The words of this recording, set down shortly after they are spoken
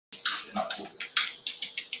Hello,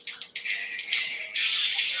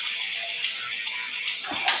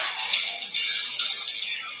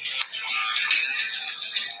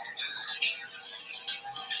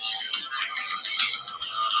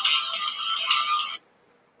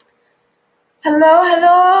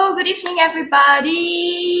 good evening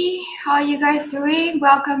everybody. How are you guys doing?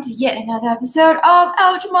 Welcome to yet another episode of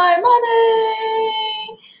Ouch My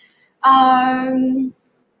Money.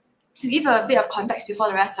 To give a bit of context before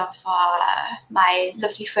the rest of my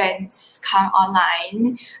lovely friends come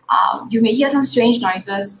online, you may hear some strange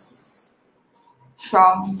noises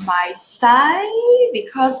from my side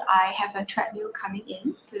because I have a treadmill coming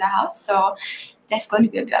in to the house, so there's going to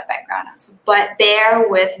be a bit of background also, but bear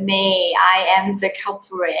with me. I am the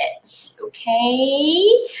culprit.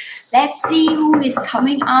 Okay, let's see who is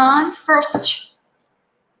coming on first.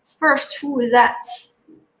 Who is that?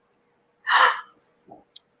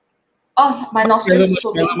 Oh, my nostrils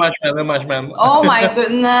so big. Marshmallow. Oh my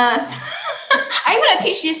goodness. I'm gonna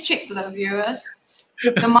teach this trick to the viewers.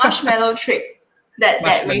 The marshmallow trick that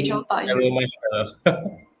Rachel taught you.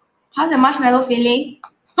 Marshmallow. How's the marshmallow feeling?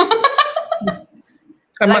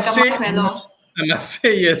 I Like must a marshmallow. I must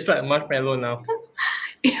say yes, like marshmallow now.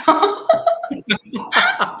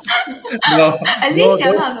 No, At least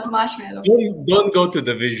you're not a marshmallow. Don't go to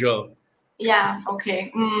the visual. Yeah,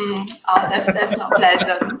 okay. Oh, that's not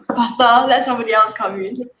pleasant. Pastor, let somebody else come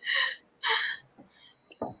in.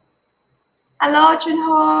 Hello,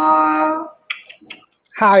 Junho.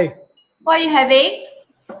 Hi. What are you having?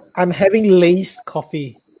 I'm having laced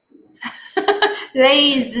coffee.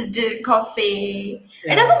 Laced coffee.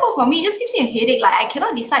 Yeah. It doesn't work for me. It just gives me a headache. Like I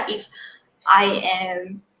cannot decide if I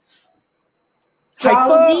am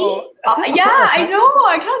drowsy. Yeah, I know.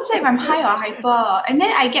 I can't decide if I'm high or hyper. And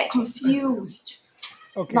then I get confused.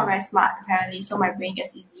 Okay. Not very smart, apparently. So my brain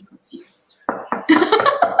gets easily confused.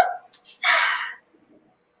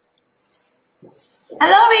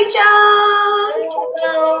 Hello, Rachel.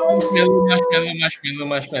 Hello.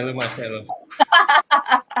 Marshmallow.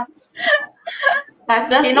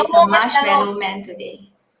 Douglas is a marshmallow man today.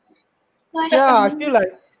 Yeah, I feel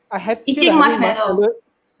like I have eating marshmallow.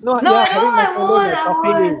 No, I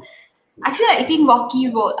won't. I feel like eating Rocky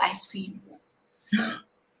Road ice cream.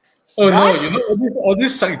 Oh what? No! You know all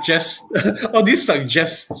these suggestions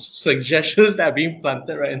that are being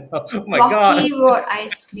planted right now. Oh my God! Rocky Road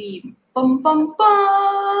ice cream. Bum bum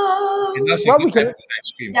bum. Ice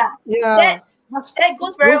cream. Yeah. That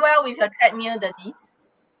goes very well with your treadmill, Denise.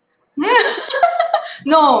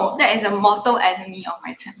 No, that is a mortal enemy of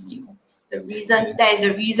my treadmill. That is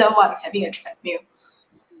the reason why I'm having a treadmill.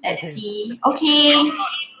 Let's see. Okay.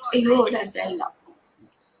 Oh, that's very loud.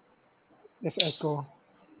 Let's echo.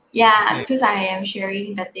 Yeah, because I am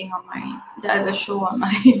sharing the thing on the show on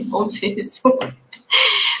my own Facebook.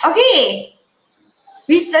 Okay.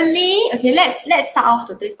 Recently, let's start off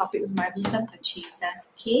today's topic with my recent purchases.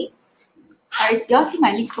 Okay. Y'all see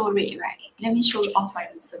my lips so red, right? Let me show you off my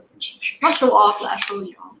recent purchases. Not show off, but I'll show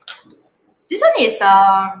you all. This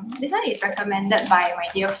one is recommended by my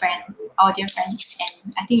dear friend, our dear friend,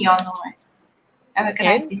 and I think you all know, right? I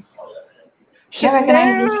recognize this. You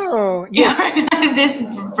recognize this? Yes. You recognize this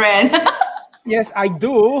brand? Yes, I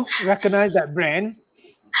do recognize that brand.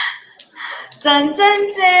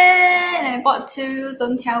 I bought two.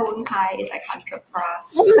 Don't tell Wen Kai. It's like 100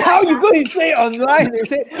 plus. How you going to say online? They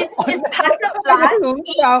say it's 100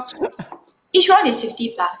 plus. Each one is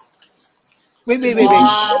 50 plus. Wait.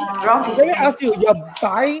 Around 50. Let me ask you, you're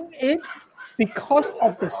buying it because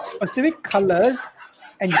of the specific colors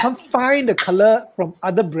and you can't find the color from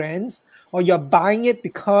other brands, or you're buying it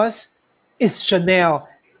because it's Chanel,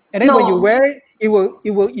 and then when you wear it, you will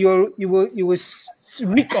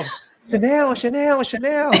reek of Chanel.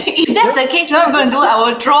 If that's the case, what I'm going to do, I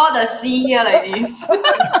will draw the C here like this.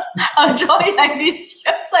 I'll draw it like this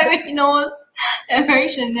here, so everybody knows I'm very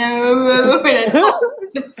Chanel. When I draw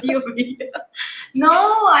the C over here. No,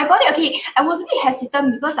 I bought it. Okay, I was a bit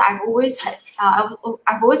hesitant because I've always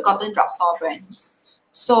gotten drugstore brands.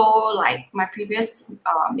 So like my previous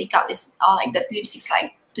makeup is all like the lipsticks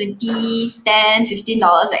like $20, $10,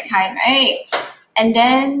 $15 that kind, right? And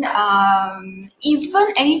then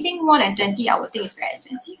even anything more than 20, I would think it's very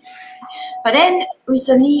expensive. But then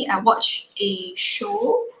recently I watched a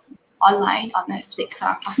show online on Netflix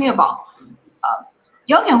talking about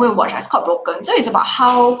y'all can go and watch. It's called Broken. So it's about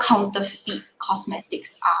how counterfeit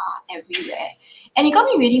cosmetics are everywhere, and it got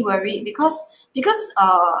me really worried because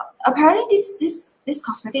apparently this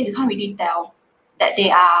cosmetics, you can't really tell that they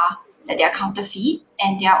are counterfeit,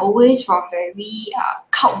 and they are always from very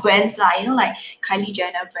cult brands like Kylie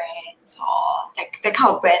Jenner brands or like the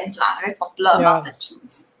kind of brands very popular among the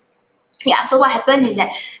teens. Yeah, so what happened is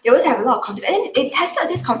that they always have a lot of counterfeit, and then they tested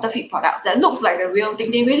these counterfeit products that looks like the real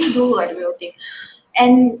thing. They really do look like the real thing,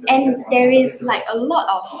 and there is like a lot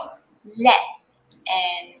of lead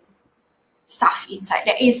and stuff inside.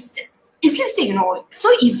 It's lipstick, you know. So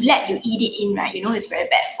if lead you eat it in, right, you know it's very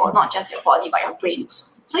bad for not just your body but your brain also.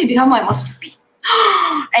 So you become more and more stupid.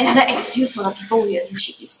 Another excuse for the people who use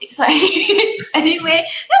cheap lipstick. So anyway,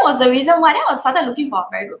 that was the reason why. Then I started looking for a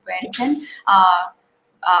very good brand. Then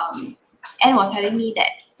Anne was telling me that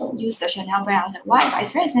use the Chanel brand. I was like, why? But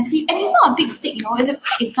it's very expensive, and it's not a big stick, you know.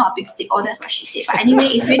 It's not a big stick. Oh, that's what she said. But anyway,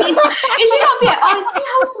 it's really not big at all. See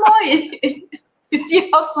how small it is. You see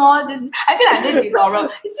how small this is. I feel like I'm doing tutorial.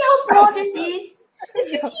 You see how small this is. It's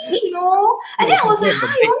 50, you know. And then I was like, you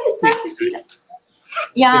want me to spend 50?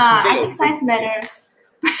 Yeah, I think size matters.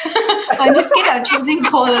 But in this case, I'm choosing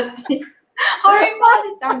quality. Horrible,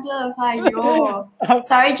 this Douglas. Aiyo.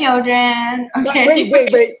 Sorry, children. Okay.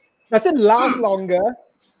 Wait. Does it last longer?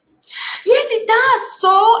 Yes, it does. So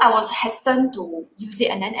I was hesitant to use it,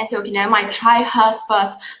 and then I said, okay, never mind, try hers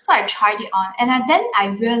first. So I tried it on, and then I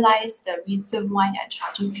realized the reason why they're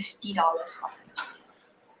charging $50 for the lipstick.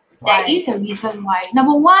 There is a reason why.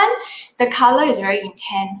 Number one, the color is very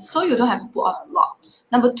intense, so you don't have to put on a lot.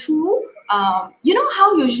 Number two, you know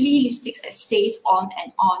how usually lipsticks that stays on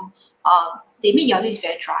and on, they make your lips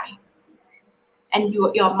very dry, and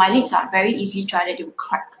my lips are very easily dry that they will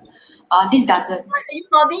crack. This doesn't. Why are you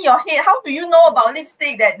nodding your head? How do you know about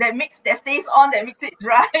lipstick that stays on, that makes it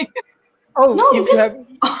dry? Oh, No,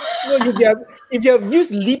 if you have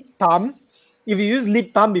used lip balm, if you use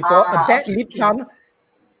lip balm before, a bad lip balm,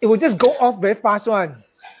 it will just go off very fast one.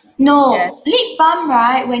 No, Yes. lip balm,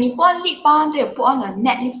 right? When you put on lip balm, they put on a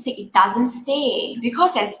matte lipstick, it doesn't stay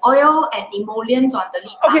because there's oil and emollients on the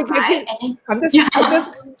lip balm, right? And then, I'm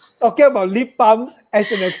just talking about lip balm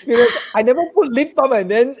as an experience. I never put lip balm and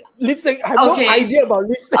then lipstick. I have no idea about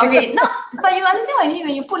lipstick. okay, no, but you understand what I mean?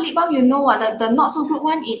 When you put lip balm, you know what the not so good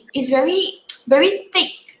one. It is very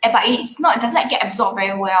thick, but it doesn't get absorbed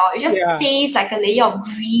very well. It just stays like a layer of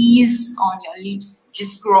grease on your lips, which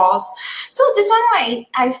is gross. So this one, right?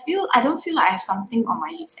 I don't feel like I have something on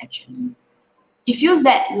my lips actually. It feels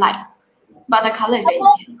that light, but the color is very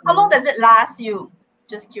intense. How long does it last you?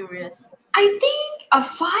 Just curious. I think 5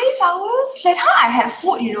 hours. That time I had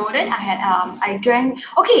food, you know. Then I drank.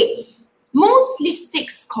 Okay, most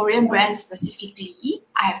lipsticks, Korean brands specifically,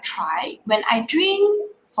 I have tried. When I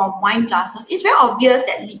drink from wine glasses, it's very obvious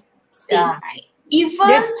that lip stain, right? Even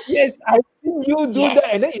yes, I think you do that,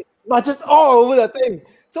 and then it smudges all over the thing.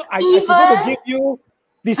 So I prefer to give you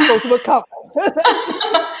disposable cup.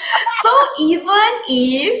 So even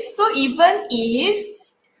if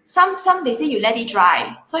some they say you let it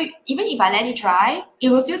dry. So even if I let it dry, it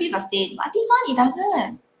will still leave a stain. But this one, it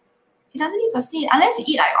doesn't. It doesn't leave a stain unless you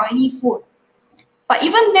eat like oily food. But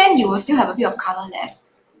even then, you will still have a bit of color left.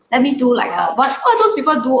 Let me do like what those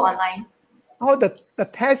people do online. Oh, the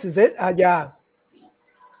test is it? Yeah.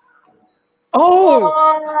 Oh,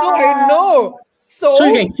 so I know. So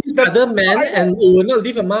you can kiss the other man and it will not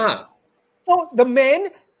leave a mark. So the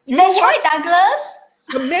man, That's right, Douglas.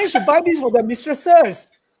 The men should buy this for their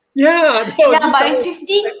mistresses. Yeah, but it's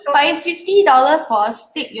 $50 for a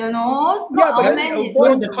stick, you know. Not all men is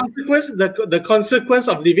well, the consequence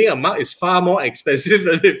of leaving a mark is far more expensive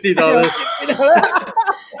than $50.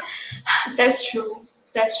 That's true.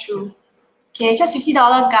 Okay, just $50,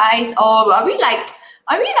 guys. Oh, are we like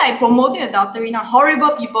promoting adultery now?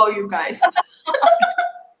 Horrible people, you guys.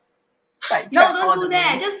 No, don't do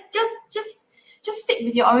that. Just stick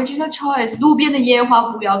with your original choice. 路边的野花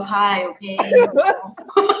不要采, okay?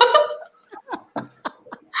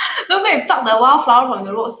 Don't go and pluck the wildflower from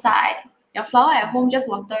the roadside. Your flower at home, just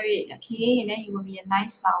water it, okay? And then it will be a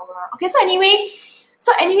nice flower. Okay, so anyway,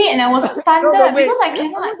 and I was stunned because I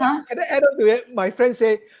cannot. Can I add on to it? My friend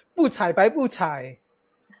said, 不采白不采.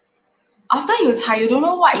 After you tie, you don't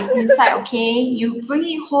know what is inside, okay? You bring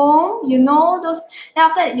it home, you know those. Then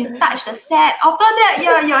after that, you touch the sack. After that,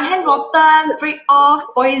 your hand rotten, break off,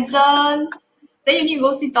 poison. Then you need to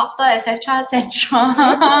go see doctor, etc.,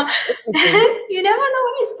 etc. You never know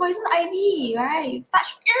when it's poison ivy, right? You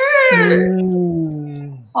touch,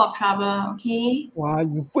 full of trouble, okay? Wow,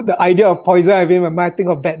 you put the idea of poison ivy in my mind. Think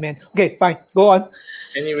of Batman. Okay, fine, go on.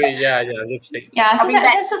 Anyway, lipstick. Yeah,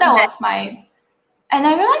 so that was my. And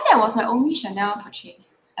I realized that was my only Chanel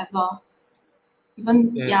purchase ever. Ever.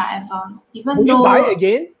 Even Will though you buy it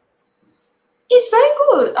again? it's very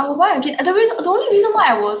good, I will buy again. The only reason why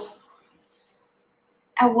I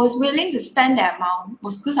was willing to spend that amount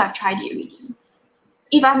was because I've tried it already.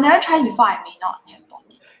 If I've never tried before, I may not have bought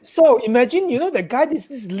it. So imagine, you know, the guy,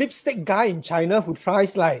 this lipstick guy in China who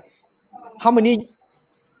tries like how many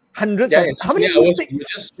hundreds Yeah, of in how many hours, lipstick, you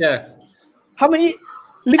just how many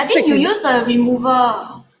I think lipsticks? you in- use the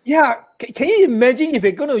remover. Yeah, can you imagine if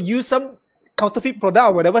you're gonna use some counterfeit product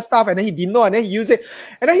or whatever stuff, and then he didn't know, and then he used it,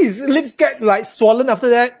 and then his lips get like swollen after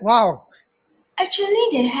that? Wow. Actually,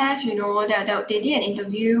 they have, they did an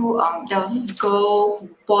interview. There was this girl who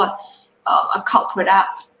bought a cult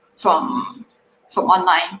product from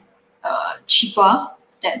online, cheaper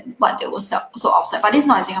than what they were sold outside. But it's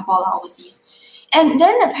not in Singapore, overseas. And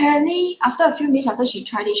then apparently, after a few minutes after she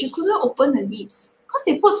tried it, she couldn't open the lips because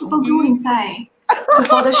they put super glue inside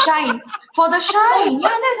for the shine. For the shine,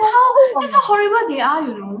 yeah, that's how horrible they are, I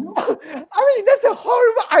mean, that's a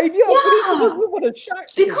horrible idea of putting Yeah. super glue for the shine.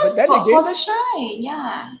 Because But then for again, the shine,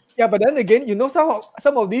 yeah. yeah, but then again,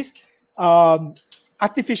 some of these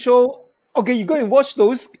artificial. Okay, you go and watch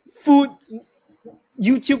those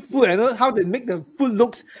YouTube food, and how they make the food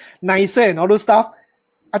looks nicer and all those stuff.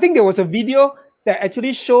 I think there was a video that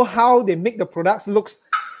actually show how they make the products looks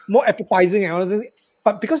more appetizing and all those things.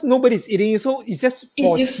 But because nobody's eating it, so it's just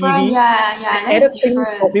for It's different, TV. yeah, Added that's things for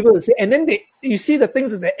different. people to see, and then you see the things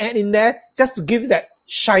that they add in there just to give that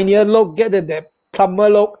shinier look, get that plumper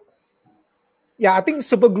look. Yeah, I think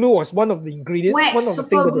super glue was one of the ingredients, Wax, one of the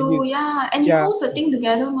things super that they glue, use. yeah, and it Yeah. holds the thing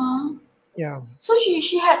together, ma. Yeah. So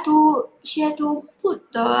she had to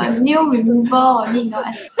put the nail remover on it,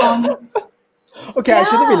 as on. Okay, I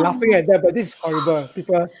shouldn't be Yeah. laughing at that, but this is horrible.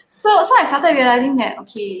 People. So I started realizing that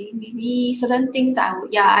maybe certain things I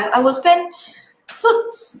will spend.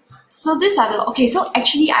 So these are the So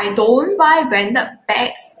actually, I don't buy branded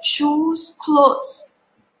bags, shoes, clothes,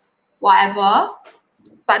 whatever.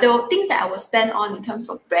 But the thing that I will spend on in terms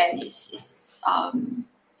of brand is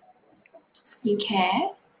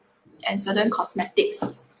skincare and certain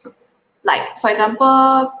cosmetics. Like for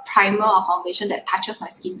example, primer or foundation that touches my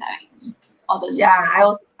skin directly, or the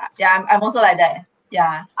lips. Yeah, I'm also like that.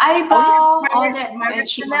 Yeah. Eyebrow, all My that. very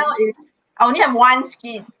cheap rationale one. is I only have one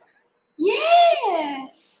skin.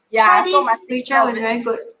 Yes. Yeah, Try so my this, Rachel, was very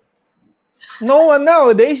good. No one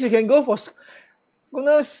nowadays you can go for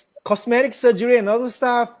cosmetic surgery and other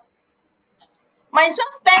stuff. Might as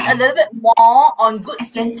well spend a little bit more on good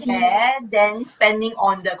Expensive. skincare than spending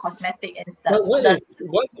on the cosmetic and stuff. But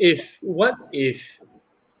what if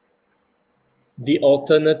the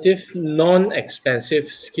alternative non-expensive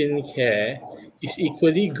skincare is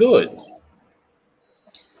equally good?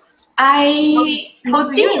 I How would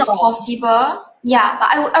do think you it's know? possible. Yeah, but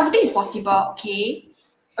I would think it's possible, okay?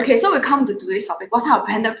 Okay, so we come to today's topic. What type of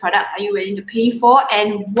branded products are you willing to pay for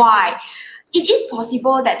and why? It is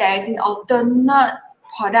possible that there is an alternate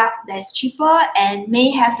product that's cheaper and may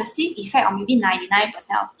have the same effect or maybe 99%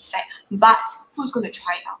 of the effect. But who's going to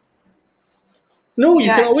try it out? No, you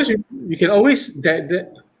Yeah. can always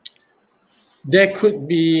there could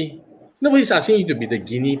be nobody's asking you to be the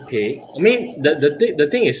guinea pig. I mean the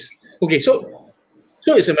thing is okay, so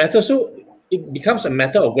it's a matter, so it becomes a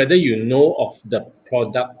matter of whether you know of the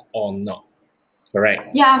product or not.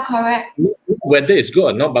 Correct? Yeah, correct. Whether it's good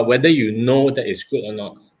or not, but whether you know that it's good or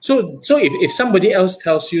not. So if somebody else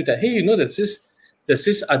tells you that, hey, there's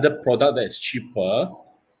this other product that is cheaper,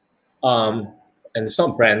 and it's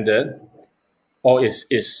not branded, or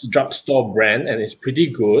it's drugstore brand and it's pretty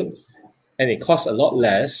good, and it costs a lot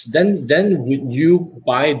less, then would you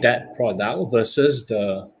buy that product versus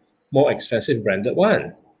the more expensive branded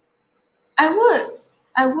one? I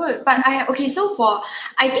would, but I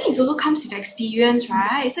think it also comes with experience,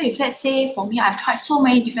 right? So if let's say for me, I've tried so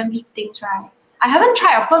many different lip things, right? I haven't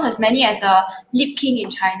tried, of course, as many as the Lip King in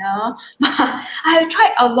China, but I have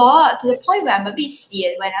tried a lot to the point where I'm a bit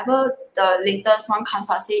sian whenever the latest one comes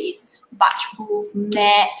out, say it's Butch Proof,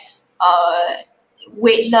 Matte,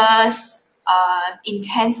 Weightless,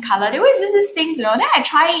 Intense Color. They always use these things, Then I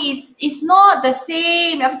try it, it's not the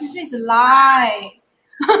same. The advertisement is a lie.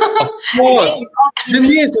 Of course.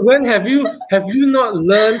 Denise, when have you not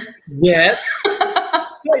learned yet?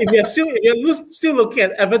 If you're still looking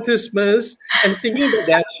at advertisements and thinking that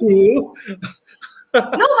they're true. No,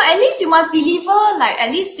 but at least you must deliver like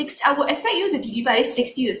at least 60. I would expect you to deliver at least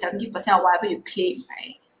 60 to 70% of whatever you claim,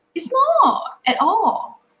 right? It's not at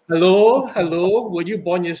all. Hello. Were you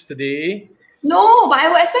born yesterday? No, but I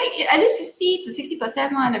would expect at least 50 to 60%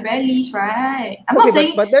 at the very least, right? I'm not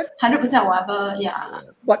saying but then 100% whatever. Yeah.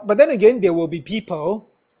 but then again, there will be people.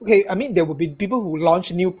 Okay, I mean there will be people who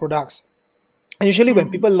launch new products. And usually, when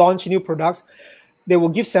people launch new products, they will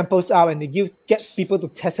give samples out and they get people to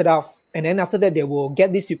test it out. And then after that, they will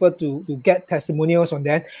get these people to get testimonials on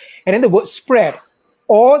that. And then the word spread.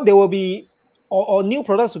 Or there will be, or new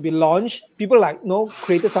products will be launched. People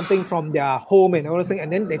created something from their home and all those things,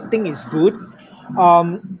 and then they think it's good.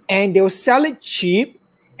 and they will sell it cheap,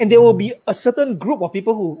 and there will be a certain group of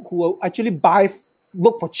people who will actually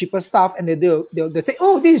look for cheaper stuff, and they'll say,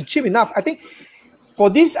 oh, this is cheap enough. I think for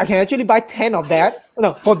this, I can actually buy 10 of that.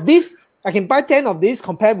 No, for this, I can buy 10 of this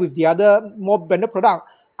compared with the other more branded product.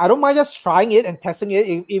 I don't mind just trying it and testing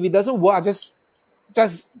it. If it doesn't work, I just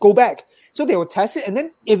go back. So they will test it, and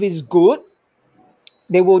then if it's good,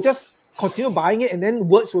 they will just continue buying it, and then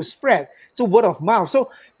words will spread. So word of mouth. So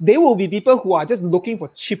there will be people who are just looking for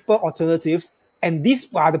cheaper alternatives, and these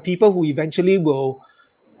are the people who eventually will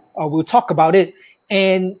talk about it.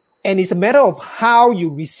 And it's a matter of how you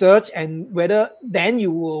research and whether then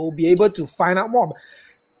you will be able to find out more.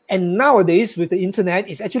 And nowadays with the internet,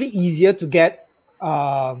 it's actually easier to get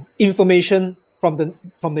information from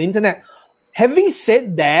the internet. Having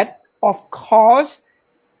said that, of course,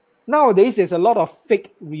 nowadays there's a lot of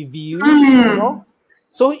fake reviews, you know?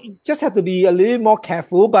 So you just have to be a little more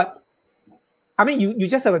careful. But I mean, you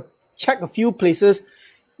just have to check a few places.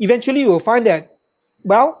 Eventually you will find that,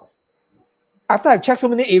 well, after I've checked so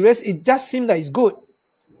many areas, it just seems that it's good.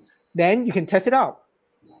 Then you can test it out.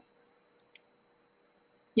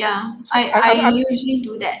 Yeah, I usually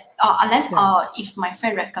do that, unless if my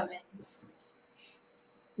friend recommends.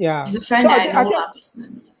 Yeah, it's a friend that I know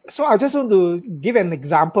personally. So I just want to give an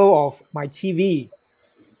example of my TV.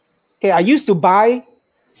 Okay, I used to buy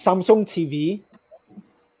Samsung TV.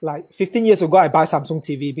 Like 15 years ago, I buy Samsung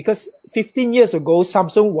TV because 15 years ago,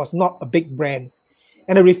 Samsung was not a big brand.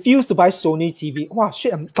 And I refused to buy Sony TV. Wow,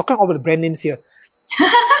 shit, I'm talking about the brand names here.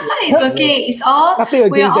 It's okay. It's all,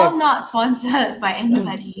 we're all not sponsored by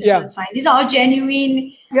anybody. Yeah. So it's fine. These are all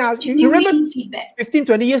genuine, you remember feedback. 15,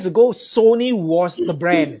 20 years ago, Sony was the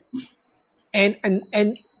brand.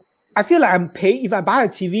 And I feel like I'm paying, if I buy a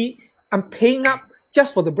TV, I'm paying up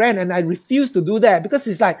just for the brand. And I refuse to do that because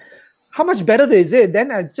it's like, how much better is it?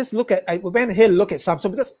 Then I just I went ahead and look at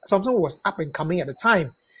Samsung because Samsung was up and coming at the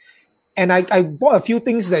time. And I bought a few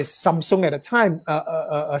things that's Samsung at the time,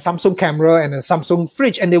 a Samsung camera and a Samsung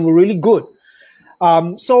fridge, and they were really good.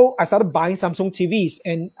 So I started buying Samsung TVs,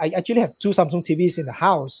 and I actually have 2 Samsung TVs in the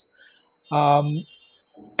house. But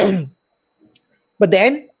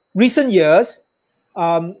then, recent years,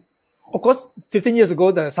 of course, 15 years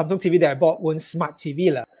ago, the Samsung TV that I bought wasn't smart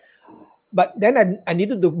TV. But then I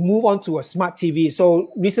needed to move on to a smart TV.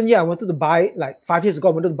 So recently, I wanted to buy, like 5 years ago,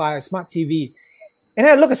 I wanted to buy a smart TV. And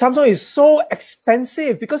then I look at Samsung, it's so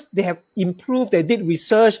expensive because they have improved, they did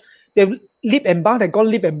research, they've leap and bound, they've gone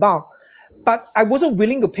leap and bound. But I wasn't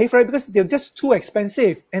willing to pay for it because they're just too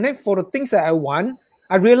expensive. And then for the things that I want,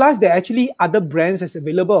 I realized there are actually other brands that's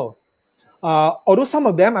available. Although some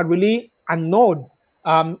of them are really unknown,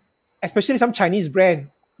 especially some Chinese brand.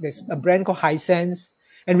 There's a brand called Hisense.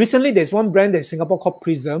 And recently there's one brand that's Singapore called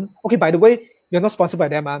Prism. Okay, by the way, you're not sponsored by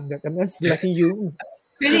them. I'm just letting you...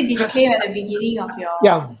 Really disclaim at the beginning of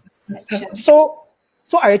your section. So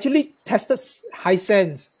I actually tested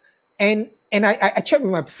Hisense, and I checked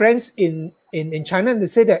with my friends in China, and they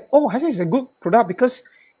said that, oh, Hisense is a good product because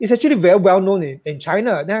it's actually very well known in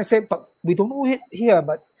China. Then I said, but we don't know it here.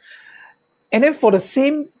 And then for the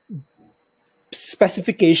same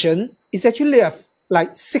specification, it's actually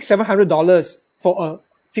like $600-700 for a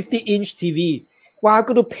 50-inch TV. Well, I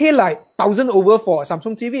could pay like 1,000 over for a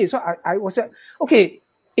Samsung TV. So I was like, okay,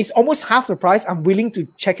 it's almost half the price. I'm willing to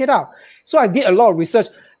check it out. So I did a lot of research.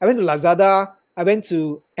 I went to Lazada. I went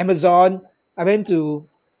to Amazon. I went to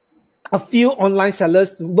a few online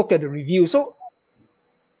sellers to look at the review.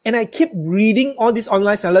 And I keep reading all these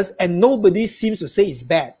online sellers, and nobody seems to say it's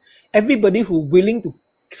bad. Everybody who's willing to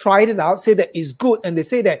try it out say that it's good, and they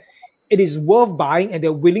say that it is worth buying, and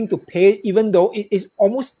they're willing to pay, even though it is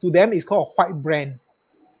almost, to them, it's called a white brand.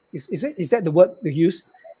 Is that the word they use?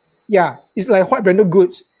 Yeah, it's like white branded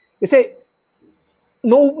goods. They say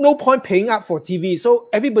no point paying up for TV. So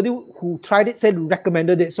everybody who tried it said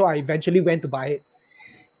recommended it. So I eventually went to buy it,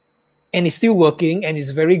 and it's still working, and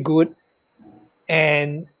it's very good,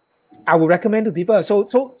 and I would recommend to people.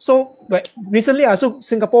 But recently,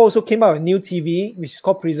 Singapore also came out with a new TV which is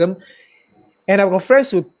called Prism, and I've got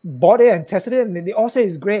friends who bought it and tested it, and they all say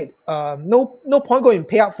it's great. No point going to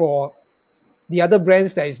pay up for the other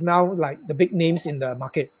brands that is now like the big names in the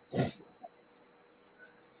market.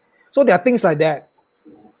 So there are things like that.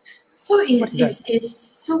 So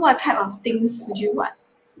so what type of things would you want?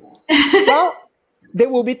 Well, there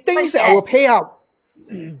will be things that I will pay out.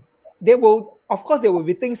 Of course, there will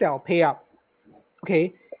be things that I'll pay out.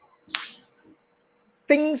 Okay.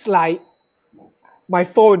 Things like my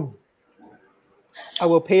phone, I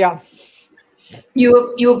will pay out.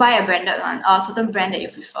 You will buy a branded one or a certain brand that you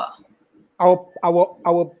prefer? I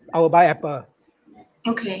will buy Apple.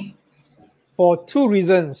 Okay. for two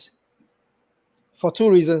reasons.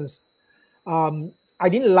 I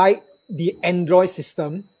didn't like the Android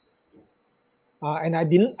system, and I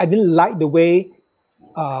didn't like the way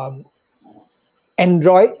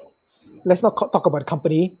Android. Let's not talk about the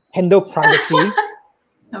company handle privacy.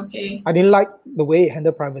 Okay. I didn't like the way it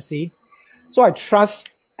handled privacy. So I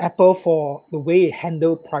trust Apple for the way it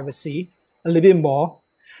handled privacy a little bit more.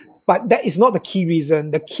 But that is not the key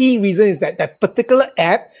reason. The key reason is that that particular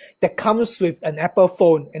app that comes with an Apple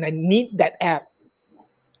phone, and I need that app.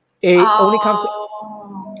 It only comes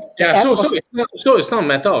with Yeah, app so was- it's not a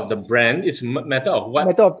matter of the brand, it's a matter of what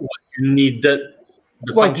matter of you needed,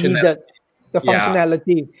 the what's functionality. needed, the Yeah.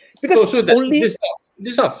 functionality. Because So that, only this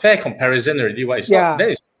is not a fair comparison already. What it's Yeah. not, that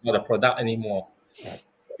is not a product anymore.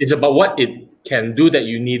 It's about what it can do that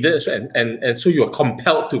you needed, so, and so you're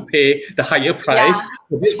compelled to pay the higher price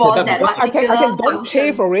for this for product. that because- I can particular don't pay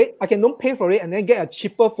function. for it. I can don't pay for it and then get a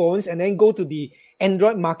cheaper phones and then go to the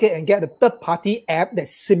Android market and get a third party app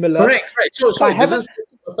that's similar. Correct. So I it doesn't serve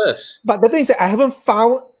the purpose. But the thing is that I haven't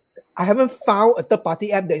found a third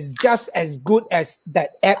party app that is just as good as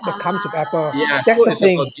that app that comes with Apple. Yeah, That's so the it's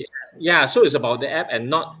thing. about so it's about the app and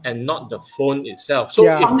not the phone itself. So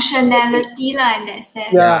Yeah. if Functionality lah in that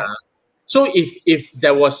sense. Yeah. So if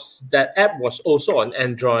there was that app was also on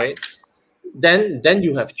Android, then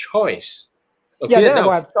you have choice. Okay, Yeah, then I now-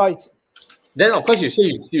 will have choice. then of course you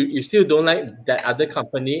say you still don't like that other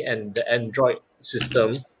company and the Android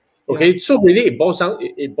system. Okay, so really it boils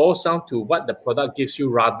down to what the product gives you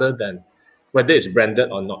rather than whether it's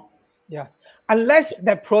branded or not. Yeah. Unless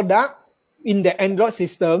that product in the Android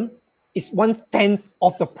system is 1/10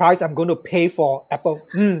 of the price I'm going to pay for Apple,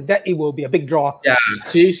 that it will be a big draw. Yeah.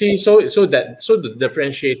 See, so the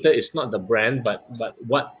differentiator is not the brand, but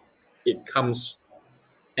what it comes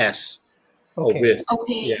as or Okay. with.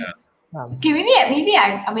 Okay. Yeah. Okay, maybe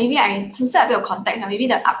I to set a bit of context, and maybe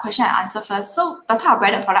the question I answer first. So the type of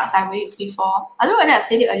branded products I'm really looking for, I don't know whether I've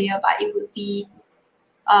said it earlier, but it would be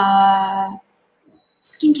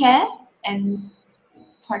skincare and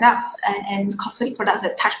products and cosmetic products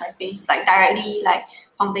that touch my face, like directly, like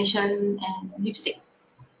foundation and lipstick.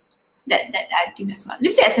 That I think that's about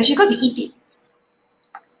lipstick, especially because you eat it.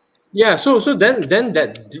 Yeah, so then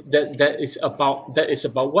that is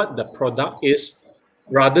about what the product is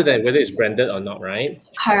rather than whether it's branded or not, right?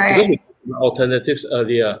 Correct. Because we talked about alternatives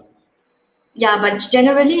earlier. Yeah, but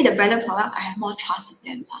generally the branded products, I have more trust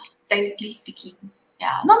in them, technically speaking.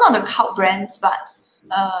 Yeah, not the cult brands, but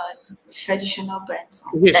traditional brands.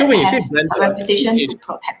 Okay, so that when you say have branded, a reputation it's- to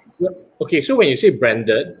protect. Okay, so when you say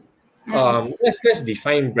branded, let's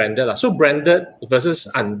define branded. So branded versus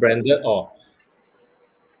unbranded, or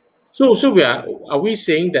so are we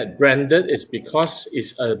saying that branded is because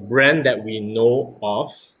it's a brand that we know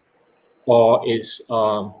of, or it's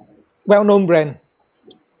Well-known brand.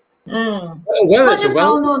 well, Not it's a just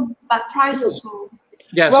well known, but price also.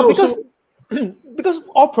 yeah. Well, so because because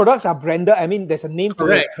all products are branded. I mean, there's a name to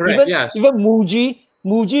Correct, it. correct, yes. Even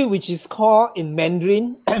Muji, which is called in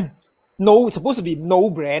Mandarin, it's supposed to be no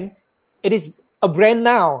brand. It is a brand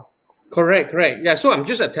now. correct. Yeah. So I'm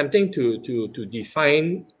just attempting to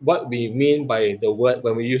define what we mean by the word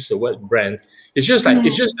when we use the word brand. It's just like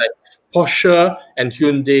Porsche and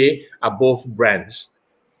Hyundai are both brands.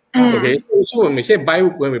 Okay, so when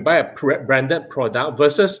we buy a branded product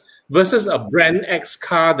versus a brand X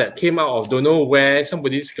car that came out of don't know where,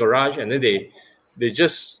 somebody's garage, and then they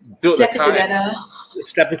just built Slap the it car, together. and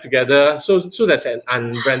slap it together. So that's an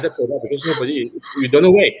unbranded product because we don't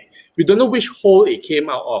know where, we don't know which hole it came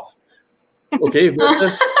out of. Okay,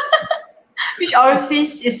 versus Which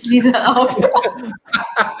orifice is slithered out?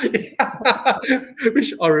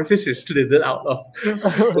 which orifice is slithered out of.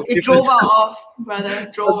 Okay, It drove out of, brother.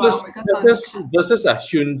 Drove out because of versus a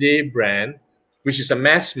Hyundai brand, which is a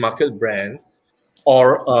mass market brand,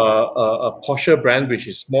 or a Porsche brand, which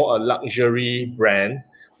is more a luxury brand.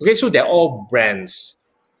 Okay, so they're all brands.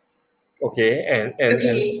 Okay, and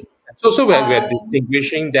Okay. so we're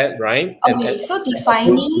distinguishing that, right? Okay, so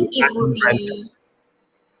defining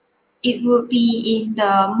it would be in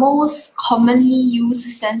the most commonly used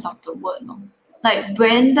sense of the word, no? Like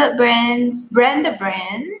branded brands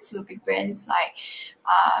will be brands like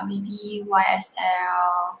maybe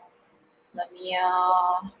YSL,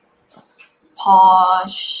 Lamia,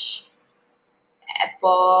 Porsche,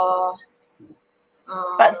 Apple.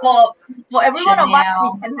 But for every one of us,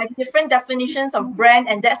 Chanel. we can have different definitions of brand,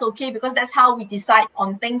 and that's okay because that's how we decide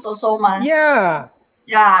on things also, man. Yeah.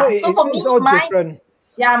 Yeah. So, For me, it's all different.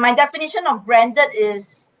 my definition of branded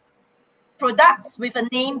is products with a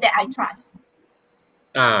name that I trust.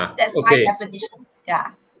 That's my okay, definition.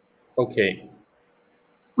 Yeah. okay.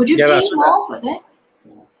 Would you Yeah, pay so more for that?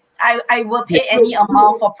 I will pay any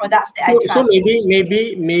amount for products that I So trust.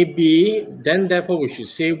 maybe then therefore we should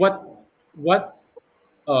say what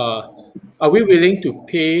are we willing to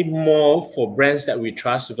pay more for brands that we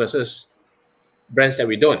trust versus brands that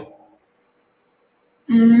we don't?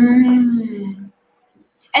 And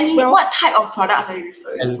Well- what type of product are you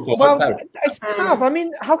referring And to? for Well, what type? it's tough. I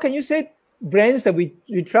mean, how can you say brands that we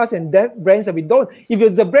trust and brands that we don't? If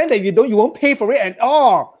it's a brand that you don't, you won't pay for it at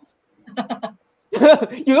all.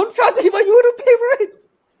 You don't trust it, but you wouldn't pay for it.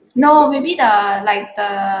 No, maybe I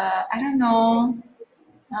don't know.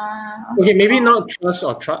 Okay, maybe not trust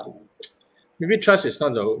or trust. Maybe trust is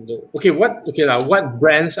not the okay. What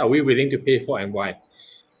brands are we willing to pay for and why?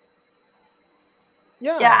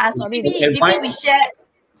 Yeah, so I mean, maybe we share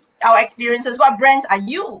our experiences. What brands are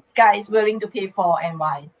you guys willing to pay for and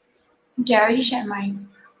why? Okay, I already shared mine.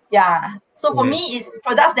 Yeah. So for Yeah. me, it's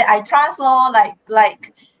products that I trust, lor.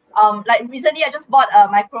 Like recently, I just bought a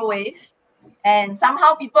microwave, and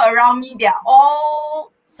somehow people around me, they are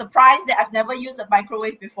all surprised that I've never used a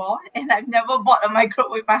microwave before, and I've never bought a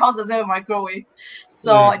microwave. My house doesn't have a microwave,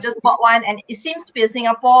 so I just bought one, and it seems to be a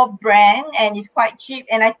Singapore brand, and it's quite cheap,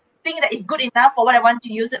 and I think that it's good enough for what I want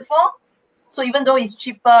to use it for. So even though it's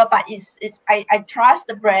cheaper, but I trust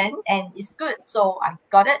the brand and it's good, so I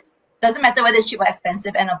got it. Doesn't matter whether it's cheap or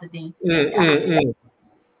expensive. End of the day.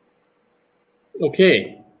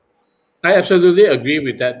 Okay, I absolutely agree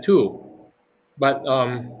with that too, but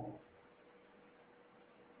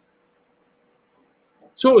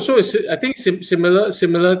so it's, I think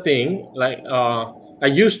similar thing. Like I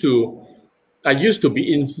used to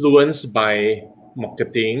be influenced by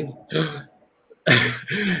marketing,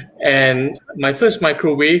 and my first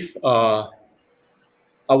microwave,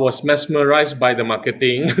 I was mesmerized by the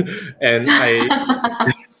marketing, and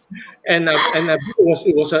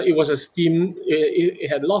it was a steam. It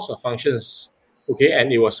had lots of functions, okay,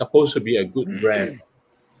 and it was supposed to be a good brand,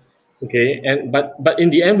 okay, and but in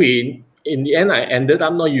the end, I ended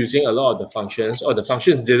up not using a lot of the functions, or the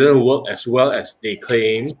functions didn't work as well as they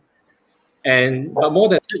claimed, but more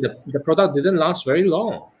than that, the product didn't last very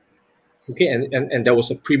long, okay, and there was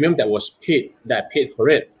a premium that I paid for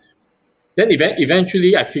it. Then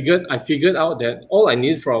eventually, I figured out that all I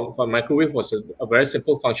needed from microwave was a very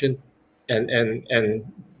simple function, and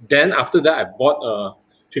then after that, I bought a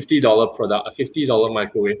 $50 product, a $50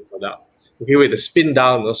 microwave product. Okay, with the spin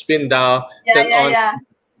down, Yeah.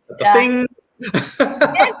 the thing. Yes,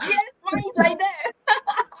 mine's like that.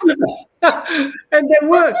 And that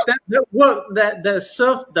worked. That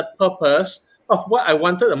served the purpose of what I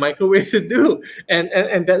wanted a microwave to do,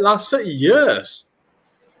 and that lasted years.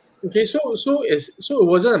 Okay, so it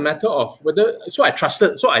wasn't a matter of whether. So I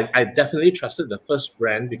trusted. So I definitely trusted the first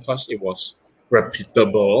brand because it was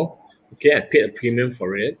reputable. Okay, I paid a premium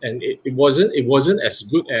for it, and it wasn't as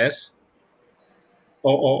good as,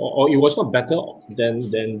 or it was not better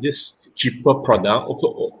than this cheaper product.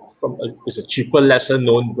 It's a cheaper, lesser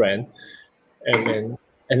known brand, and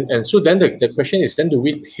so then the question is, then do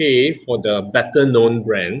we pay for the better known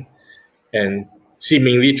brand and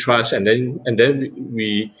seemingly trust, and then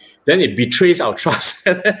it betrays our trust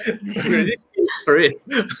and then we really pay for it.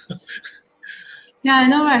 Yeah, I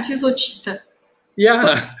know, right? I feel so cheated.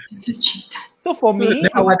 Yeah. So cheated. so for me,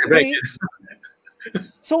 I'll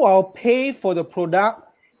pay for the product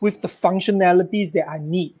with the functionalities that I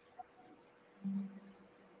need.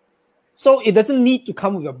 So it doesn't need to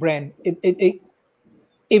come with a brand. If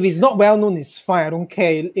it's not well known, it's fine. I don't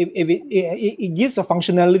care. If it gives a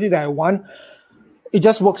functionality that I want, it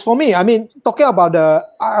just works for me. I mean, talking about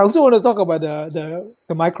I also want to talk about the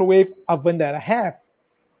microwave oven that I have.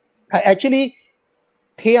 I actually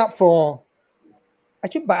pay up for,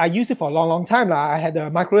 but I used it for a long time. I had a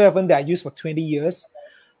microwave oven that I used for 20 years.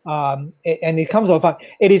 And it comes with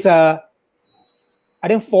it is I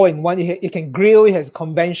think 4-in-1. It can grill. It's a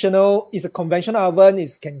conventional oven.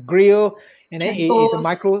 It can grill, and then it's a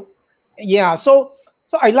micro. Yeah, so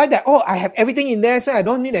I like that. Oh, I have everything in there, so I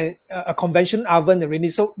don't need a conventional oven already.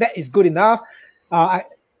 So that is good enough. I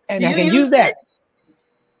can use that.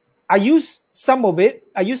 I use some of it.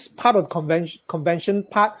 I use part of the convention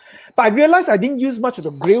part, but I realized I didn't use much of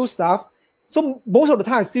the grill stuff. So most of the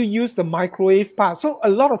time, I still use the microwave part. So a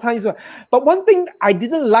lot of times, but one thing I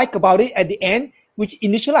didn't like about it at the end, which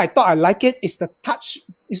initially I thought I like it, is the touch.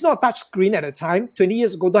 It's not a touch screen at the time. 20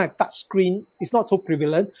 years ago, don't have touch screen. It's not so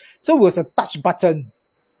prevalent. So it was a touch button.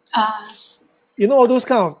 You know, all those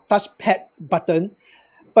kind of touchpad button.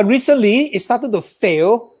 But recently, it started to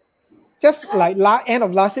fail. Just like end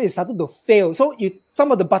of last year, it started to fail. So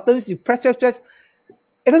some of the buttons you press, it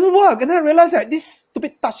doesn't work. And then I realized that this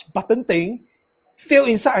stupid touch button thing fail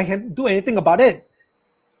inside, I can't do anything about it.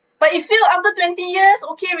 But it failed after 20 years,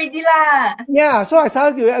 okay already lah. Yeah, so I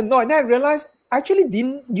started to get annoyed. Then I realized I actually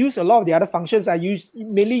didn't use a lot of the other functions. I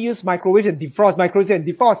mainly use microwave and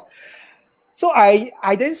defrost. So I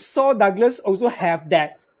then saw Douglas also have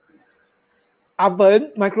that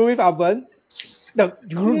microwave oven. And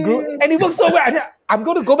it works so well. I'm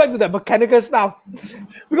going to go back to the mechanical stuff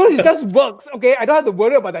because it just works. Okay, I don't have to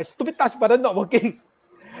worry about that stupid touch button not working.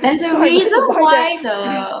 There's a reason why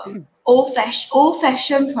the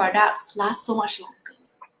old-fashioned products last so much longer.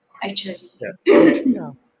 Actually,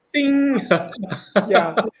 Yeah. Ding.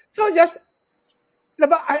 Yeah. So just,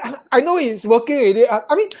 but I know it's working already.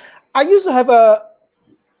 I mean, I used to have a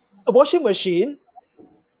washing machine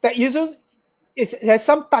that has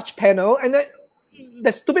some touch panel, and then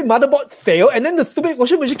the stupid motherboard failed, and then the stupid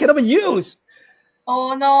washing machine cannot be used.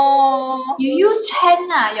 Oh no. you used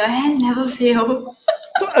hand, your hand never fail.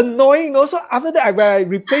 So annoying, So after that, when I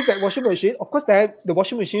replaced that washing machine, of course, the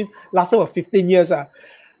washing machine lasted for 15 years.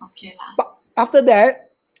 Okay lah. But after that,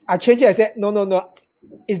 I changed it. I said, no.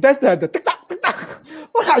 It's best to have the tick-tock, tick-tock.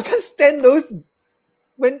 Well, I can't stand those.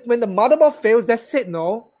 When the motherboard fails, that's it,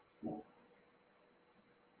 no?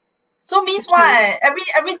 So means what?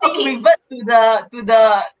 Everything revert to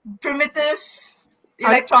the primitive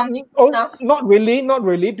electronic stuff. Not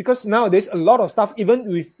really, because nowadays a lot of stuff, even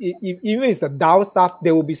if it's the Dow stuff,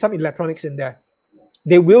 there will be some electronics in there.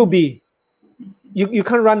 There will be. You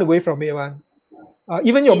can't run away from it, man.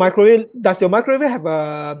 Even your microwave, does your microwave have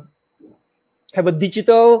a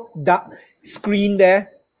digital screen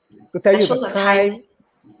there to tell you the time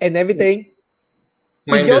and everything?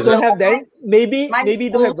 Mine if you doesn't. don't have, then maybe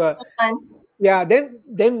don't have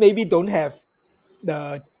then maybe don't have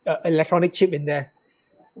the electronic chip in there.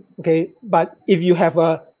 Okay, but if you have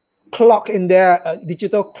a clock in there, a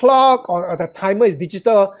digital clock, or the timer is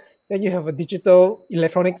digital, then you have a digital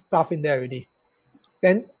electronic stuff in there already.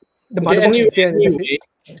 Then the motherboard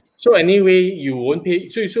So anyway, you won't pay.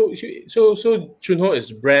 So Chunho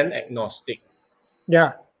is brand agnostic.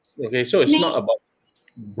 Yeah. Okay, so it's not about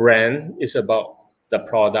brand; it's about the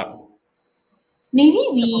product. Maybe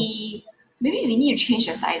we need to change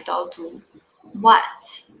the title to what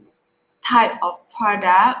type of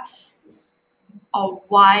products or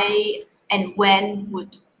why and when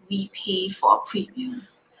would we pay for a premium?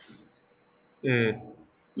 You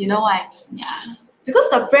know what I mean? Yeah. Because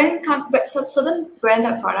the brand certain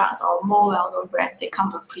branded products or more well-known brands, they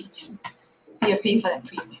come to a premium. We are paying for that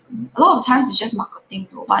premium. A lot of times it's just marketing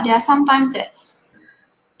though, but there are sometimes that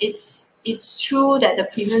it's true that the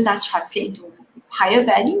premium does translate into higher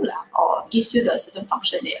value or gives you the certain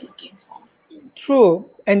function that you're looking for. True.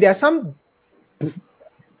 And there are some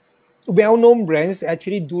well-known brands that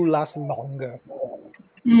actually do last longer.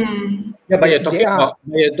 Yeah, but you're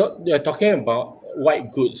talking about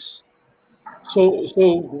white goods. So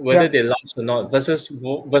whether they last or not versus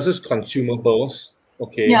consumables.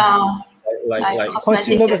 Okay. Yeah. Like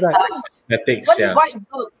consumables, cosmetics. What is white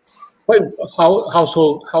goods?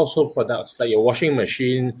 Household products like your washing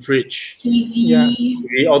machine, fridge,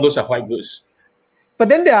 TV. all those are white goods. But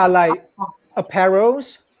then there are like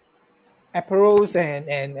apparels and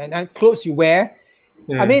clothes you wear.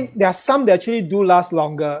 I mean, there are some that actually do last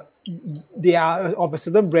longer. They are of a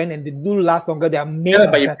certain brand and they do last longer. They are made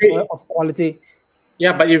of quality.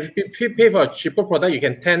 Yeah, but if you pay for a cheaper product, you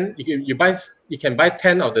can buy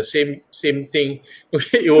 10 of the same thing.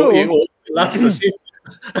 Okay, it will last the same.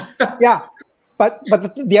 Yeah. But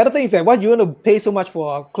the other thing is that you want to pay so much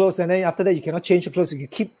for clothes, and then after that you cannot change the clothes. You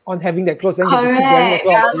keep on having that clothes, then you keep wearing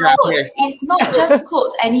the clothes. It's not just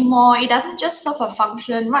clothes anymore. It doesn't just serve a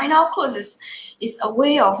function. Right now, clothes is a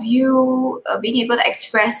way of you being able to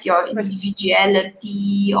express your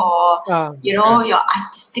individuality or your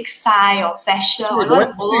artistic side or fashion. Or you want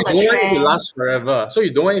to follow the trend. You don't want it to last forever. So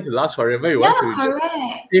you don't want it to last forever. You want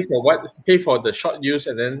to pay for the short use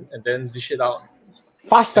and then dish it out.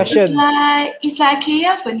 Fast fashion. It's like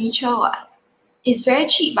IKEA furniture. It's very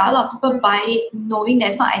cheap, but a lot of people buy it knowing that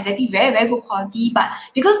it's not exactly very, very good quality. But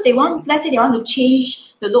because let's say they want to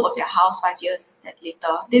change the look of their house 5 years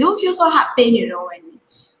later, they don't feel so heart pain,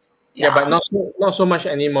 but not so much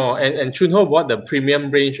anymore. And Chunho bought the premium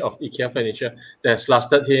range of IKEA furniture that's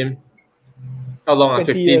lasted him how long?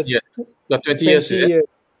 15 years. 20 years.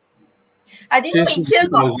 I didn't know IKEA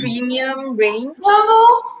got premium range.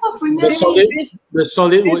 The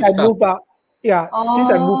solid wood stuff.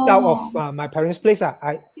 Since I moved out of my parents' place,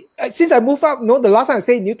 since I moved out, the last time I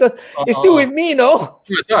stayed in Newton, it's still with me, I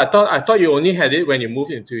thought you only had it when you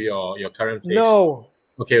moved into your current place. No.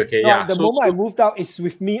 Okay, yeah. The moment I moved out, it's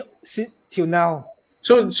with me till now.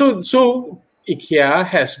 So IKEA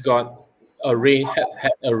has got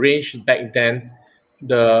arranged back then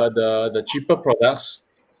the cheaper products.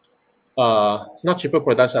 Not cheaper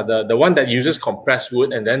products are the one that uses compressed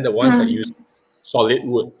wood, and then the ones that use solid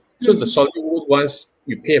wood. So the solid wood ones,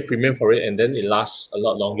 you pay a premium for it, and then it lasts a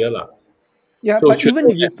lot longer, lah. Yeah, So but even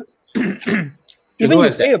if you even know you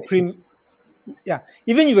as pay a premium, yeah,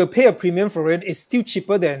 even if you pay a premium for it, it's still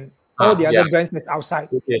cheaper than all the other brands that's outside.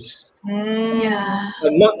 Yes, Yeah.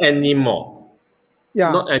 but not anymore.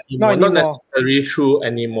 Yeah, Not anymore. Not necessarily true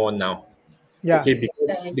anymore now. yeah. Okay,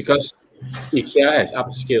 because IKEA has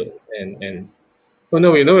upscaled and oh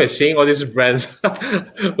no, we're seeing all these brands.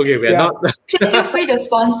 Okay, we're not. Please feel free to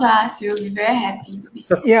sponsor us. We'll be very happy to be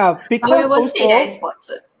sponsored. Yeah, We because will say that it's also,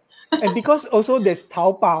 sponsored. and because also there's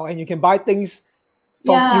Taobao, and you can buy things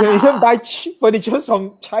from, Yeah. you can even buy furniture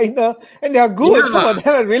from China, and they are good. Yeah. Some of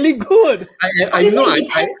them are really good. I Okay, so know it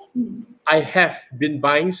depends. I have been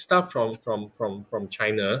buying stuff from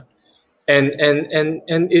China, and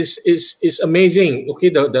it's amazing. Okay,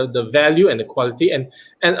 the value and the quality, and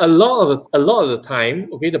a lot of the time,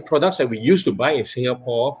 okay, the products that we used to buy in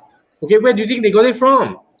Singapore, okay, where do you think they got it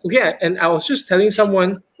from? Okay, and I was just telling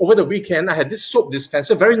someone over the weekend, I had this soap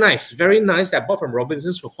dispenser, very nice, that I bought from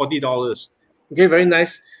Robinsons for $40. Okay, very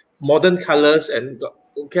nice, modern colors, and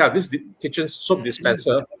this kitchen soap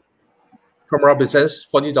dispenser from Robinsons,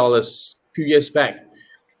 $40 a few years back,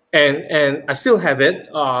 and I still have it.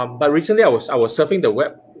 But recently I was surfing the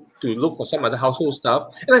web to look for some other household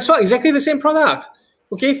stuff, and I saw exactly the same product.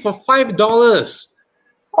 Okay, for $5.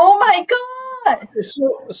 Oh my god!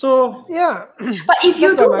 So Yeah. But if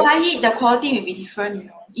you That's do why buy it, the quality may be different, you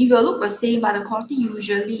know. It will look the same, but the quality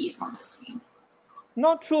usually is not the same.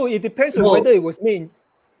 Not true. It depends on No. whether it was made.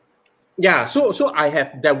 yeah, so I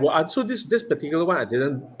have there were so this particular one I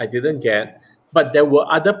didn't get, but there were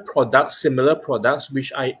other products, similar products,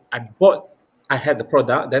 which I bought. I had the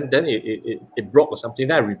product, then it broke or something.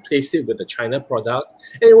 Then I replaced it with the China product,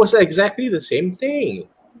 and it was exactly the same thing.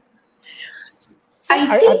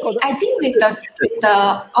 I I think with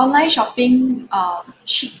the online shopping,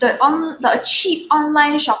 the cheap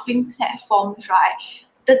online shopping platforms, right?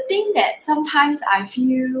 The thing that sometimes I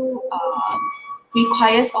feel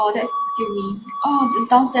requires that's still me. Oh, it's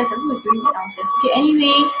downstairs. Who is doing that downstairs? Okay,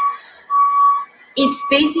 anyway, it's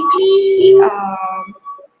basically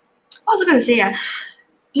what was I gonna say?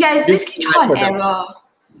 Yeah, it's basically trial and error.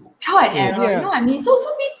 Trial and error. Yeah. You know what I mean? So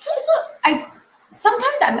I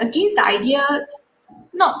sometimes I'm against the idea,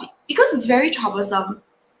 not because it's very troublesome.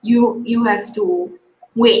 You have to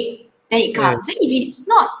wait, then it comes. Then if it's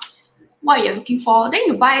not what you're looking for, then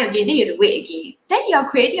you buy again, then you have to wait again. Then you're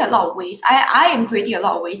creating a lot of waste. I am creating a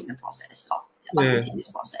lot of waste in the process of in this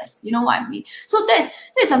process. You know what I mean? So that's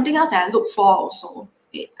something else that I look for also.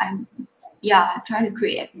 I'm trying to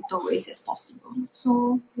create as little waste as possible.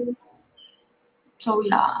 So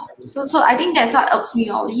yeah. So I think that's what irks me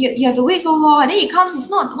all. You have to wait so long, and then it comes, it's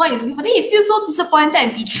not what you're looking for. Then you feel so disappointed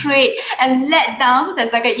and betrayed and let down. So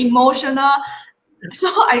there's like an emotional. So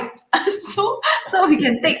we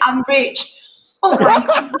can take umbrage. Oh my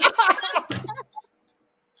god.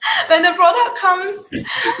 When the product comes,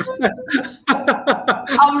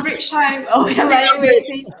 umbrage time. Oh yeah, anyway,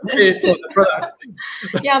 please.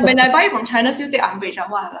 Yeah, when I buy it from China, still take umbrage.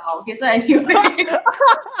 Okay, so anyway.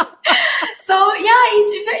 So yeah,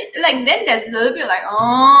 it's very like then there's a little bit like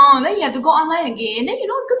then you have to go online again. Then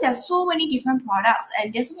because there are so many different products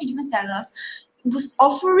and there's so many different sellers was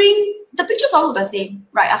offering the pictures all look the same,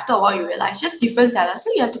 right? After a while you realize just different sellers. So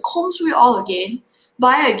you have to comb through it all again,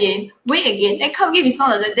 buy again, wait again, then come again, it's not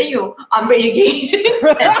like that, then you umbrage again.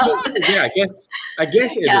 Yeah, I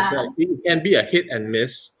guess it is like it can be a hit and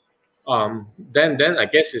miss. Then I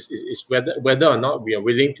guess it's whether or not we are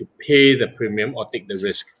willing to pay the premium or take the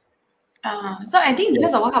risk. So I think it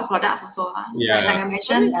depends on what kind of products also. Yeah. Like I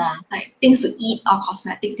mentioned, like things to eat or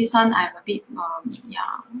cosmetics. This one I'm a bit I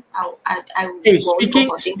would Hey, go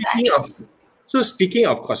for things that I trust. speaking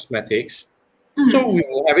of cosmetics, so we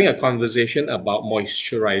were having a conversation about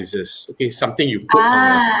moisturizers. Okay, something you put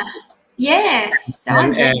on. Yes, that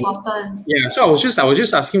one's very important. Yeah, so I was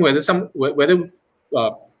just asking whether a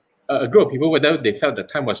group of people, whether they felt the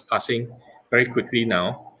time was passing very quickly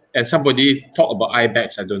now, and somebody talked about eye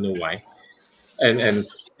bags. I don't know why, and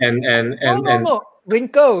no,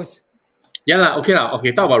 wrinkles. Yeah lah. Okay.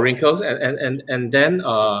 Talk about wrinkles and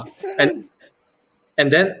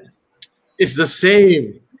then it's the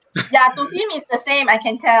same. Yeah, to him it's the same. I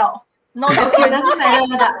can tell. No, Okay, doesn't matter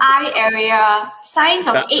the eye area, signs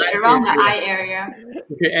of age around the eye area.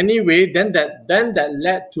 Okay. Anyway, then that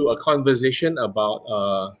led to a conversation about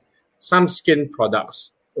some skin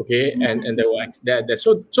products. Okay, and there were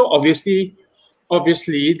so obviously,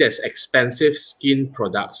 obviously there's expensive skin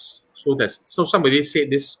products. So somebody said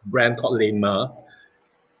this brand called Lamer.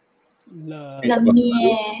 La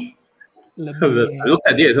Mie. I looked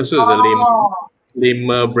at it, so it's a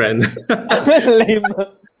Lamer brand.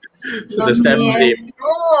 Lamer. So the stamp Lamer.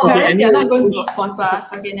 Oh, Okay, They're not anyway, going to sponsor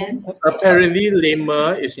us, okay then. apparently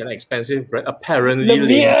Lamer is an expensive brand. Apparently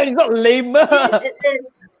Lamer is not Lamer. it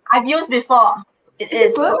is. I've used before. It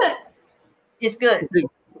It's is. good. It's good.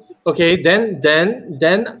 Okay, then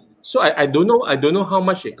so I don't know how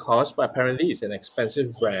much it costs, but apparently it's an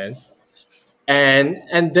expensive brand.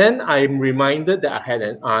 And then I'm reminded that I had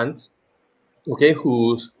an aunt, okay,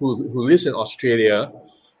 who lives in Australia,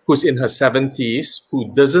 who's in her 70s,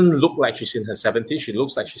 who doesn't look like she's in her 70s. She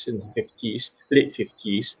looks like she's in her 50s, late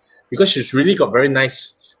 50s, because she's really got very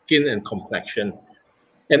nice skin and complexion.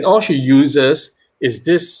 And all she uses is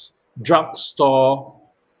this drugstore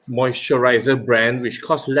moisturizer brand, which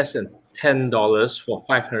costs less than $10 for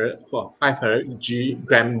 500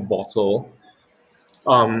 gram bottle.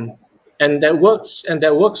 And that works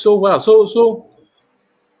so well. So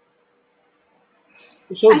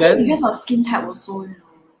I think it then depends on skin type also. You know.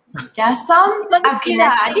 There are some Because it's okay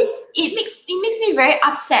lah. genetic. It makes me very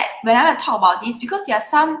upset when I talk about this because there are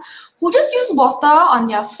some who just use water on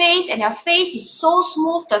their face and their face is so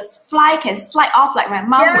smooth the fly can slide off like my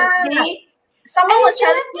mom would say. Someone And was it's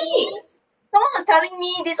telling me. genetics. Someone was telling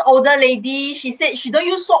me this older lady. She said she don't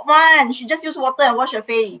use soap one. She just use water and wash her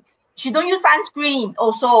face. She don't use sunscreen.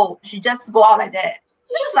 Also, she just go out like that.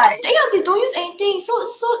 Just like Yeah, they don't use anything. So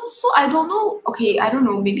I don't know. Okay, I don't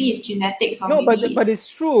know. Maybe it's genetics or No, maybe but it's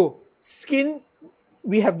true. Skin,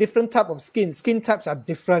 we have different type of skin. Skin types are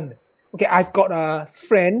different. Okay, I've got a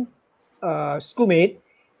friend, schoolmate.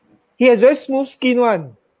 He has very smooth skin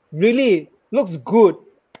one. Really looks good.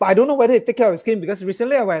 But I don't know whether he take care of his skin because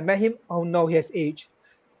recently when I met him, oh no, he has aged.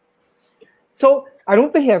 So I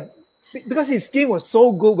don't think because his skin was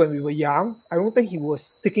so good when we were young, I don't think he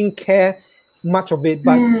was taking care much of it.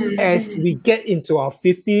 But as we get into our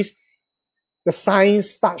 50s, the signs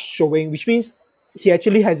start showing, which means he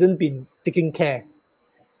actually hasn't been taking care.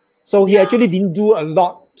 So he actually didn't do a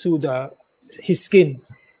lot to his skin.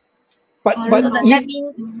 But Oh, but so does if, that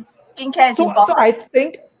mean skincare is so important? I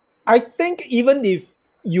think even if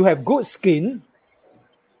you have good skin,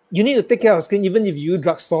 you need to take care of skin even if you use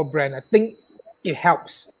drugstore brand. I think it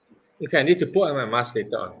helps. okay, I need to put on my mask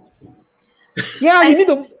later on. Yeah, you need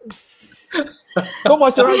to go we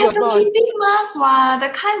moisturize have your the face. sleeping mask one. The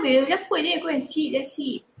kind where you just put it there, go and sleep. That's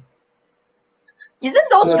it. Isn't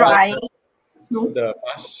those dry? The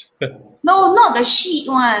mask. No, not the sheet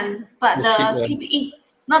one, but The the sheet one. sleeping is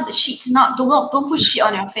not the sheet. Don't put shit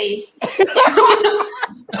on your face.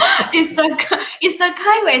 it's the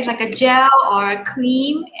kind where it's like a gel or a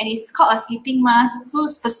cream, and it's called a sleeping mask. So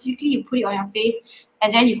specifically, you put it on your face,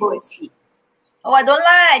 and then you go and sleep. Oh, I don't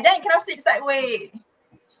like. Then you cannot sleep sideways.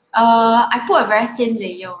 I put a very thin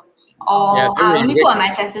layer only, or Yeah, then I when only you put wake on my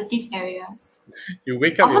sensitive areas. You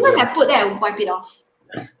wake Or up with sometimes I an put there and wipe it off.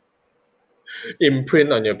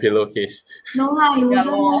 imprint on your pillowcase. No lah, you Yeah,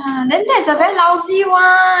 wouldn't lor. lah. Then that's a very lousy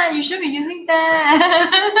one. You shouldn't be using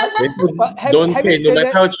that. But Don't having pay, no said matter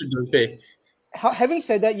that- how cheap, don't pay. Having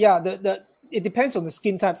said that, yeah, it depends on the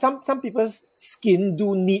skin type. Some people's skin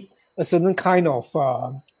do need a certain kind of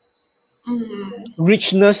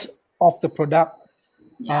richness of the product.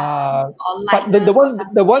 Or But the lightness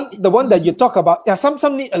or one that you talk about, yeah, some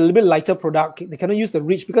need a little bit lighter product. They cannot use the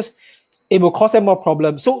rich because it will cause them more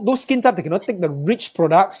problems. So those skin type, they cannot take the rich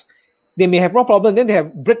products. They may have more problem. Then they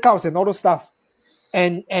have breakouts and all those stuff.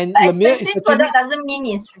 And But La Mer is expensive actually, product doesn't mean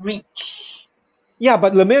it's rich. yeah,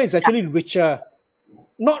 but La Mer is actually richer.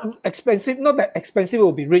 Not expensive. Not that expensive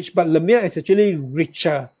will be rich, but La Mer is actually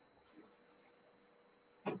richer.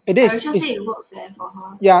 It I is. just It's- say it works there for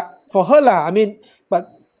her. yeah, for her lah. I mean,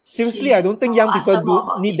 but seriously, I don't think young Ask people her more do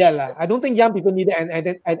about need it. that lah. I don't think young people need that, and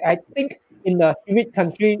I think in a humid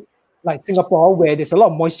country like Singapore, where there's a lot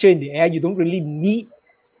of moisture in the air, you don't really need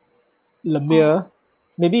La Mer.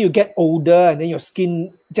 Maybe you get older and then your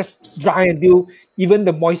skin just dry until even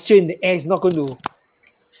the moisture in the air is not going to,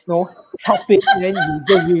 help it. And then you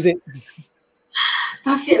don't use it.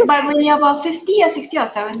 But when you're about 50 or 60 or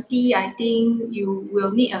 70, I think you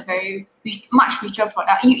will need a very much richer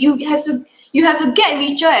product. You have to get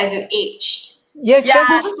richer as you age. Yes, Yeah.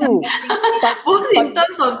 that's true. Both in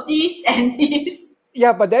terms of this and this.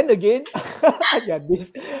 Yeah, but then again,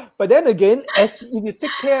 But then again, if you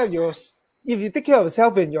take care of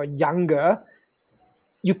yourself when you're younger,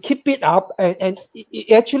 you keep it up, and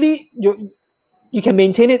it actually you can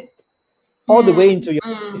maintain it all the way into your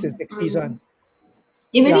 50s and 60s one.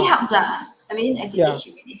 It really Yeah. helps lah. I mean, as you Yeah. age,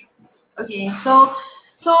 it really helps. Okay, so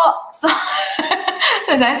so so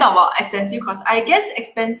I talk about expensive cost. I guess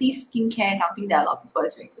expensive skincare is something that a lot of people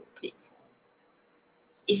is willing to pay for.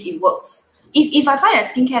 If it works. If I find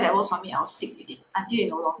that skincare that works for me, I'll stick with it until it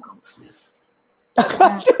no longer works.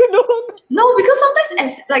 No, because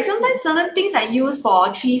sometimes certain things I use for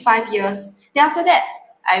 3-5 years, then after that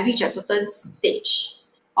I reach a certain stage,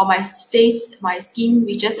 or my skin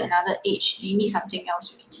reaches another age, you need something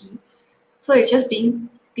else already. So it's just being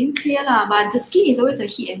clear lah. But the skin is always a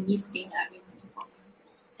hit and miss thing. I mean, for me.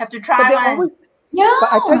 Have to try one. Yeah.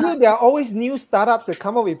 But I tell you, there are always new startups that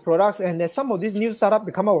come up with products, and there's some of these new startups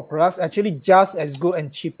that come up with products actually just as good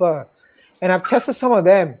and cheaper. And I've tested some of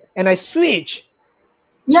them, and I switch.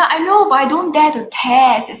 Yeah, I know, but I don't dare to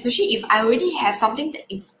test, especially if I already have something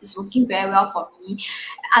that is working very well for me,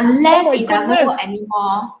 unless it doesn't work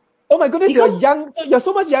anymore. Oh my goodness, Because- you're young. You're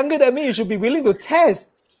so much younger than me. You should be willing to test.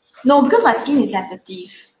 No, because my skin is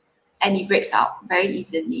sensitive and it breaks out very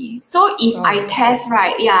easily. So if I test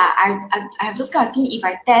right, yeah, I have this kind of skin. If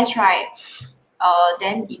I test right,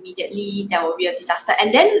 then immediately there will be a disaster.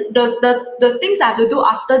 And then the things I have to do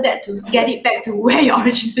after that to get it back to where it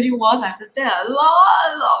originally was, I have to spend a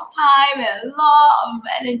lot of time and a lot of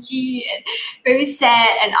energy and very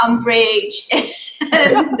sad and umbrage.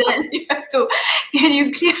 And then you have to, when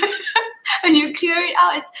you clear it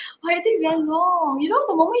out, it takes very long. You know,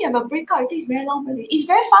 the moment you have a breakout, it takes very long. It's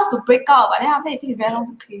very fast to break out, but then after it takes very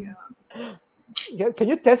long to clear. Yeah, can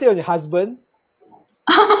you test it on your husband?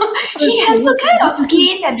 He has the kind of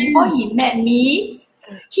skin that before he met me,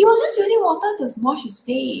 he was just using water to wash his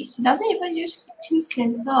face. He doesn't even use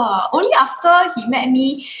cleanser. Only after he met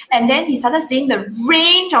me, and then he started seeing the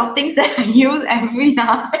range of things that I use every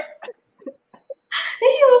night. Then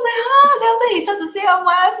he was like, then after he started to say, oh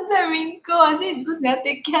my ass is a wrinkle. I said, because you never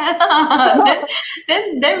take care.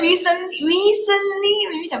 then recently,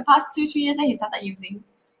 maybe the past 2-3 years, then he started using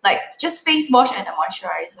like just face wash and a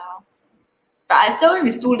moisturizer. But I tell him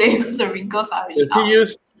it's too late because the wrinkles are already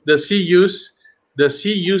out. Does he use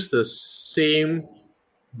the same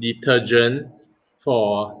detergent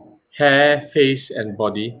for hair, face, and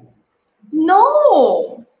body?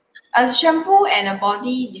 No, a shampoo and a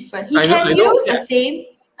body different. He can use the same.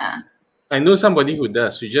 I know somebody who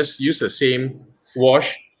does. You just use the same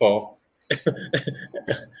wash for,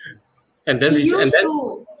 and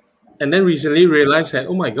then recently realized that,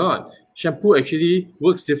 oh my god, shampoo actually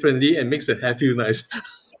works differently and makes the hair feel nice.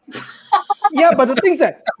 Yeah, but the thing is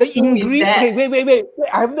that the ingredient. Wait.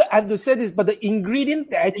 I have to say this, but the ingredient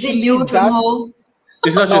that actually does.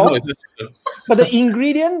 It's not No. Chanel. But the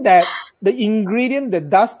ingredient that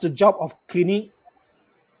does the job of cleaning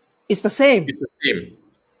is the same. It's the same.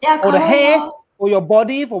 Yeah, For the hair, for your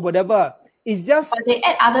body, for whatever. It's just but they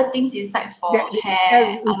add other things inside for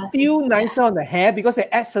hair. it feel nicer on the hair because they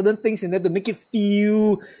add certain things in there to make it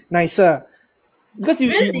feel nicer. Because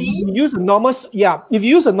if you use a normal, if you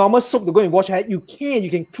use a normal soap to go and wash your hair, you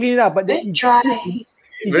can clean it up, but then Very dry. it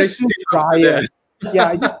Very just feels stiff after drier. that.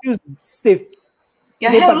 Yeah, it just feels stiff. Your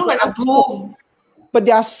Okay, hair but look like a there are broom. But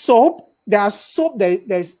there are soap that's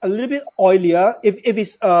a little bit oilier. If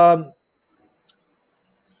it's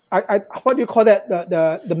what do you call that?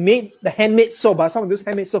 The handmade soap, some of those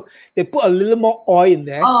handmade soap, they put a little more oil in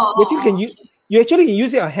there. You actually can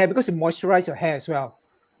use it on hair because it moisturizes your hair as well.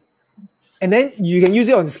 And then you can use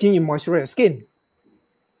it on the skin, you moisturize your skin.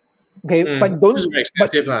 Okay, but don't. It's very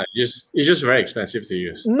expensive, it's just very expensive to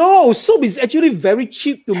use. No, soap is actually very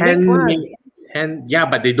cheap to make. Yeah,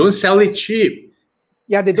 but they don't sell it cheap.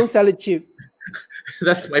 Yeah, they don't sell it cheap.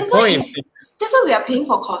 That's my point. That's why we are paying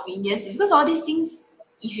for convenience. Because all these things,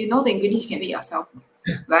 if you know the ingredients, you can make yourself,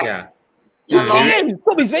 right? Yeah.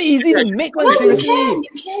 Soap is very easy to make. No, you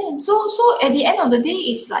can. So at the end of the day,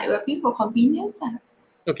 it's like we're paying for convenience.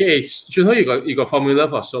 Okay, Junho, you got formula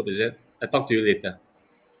for soap, is it? I'll talk to you later.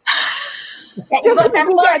 Just got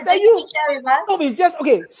sample, I tell you, share with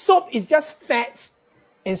us. soap is just fats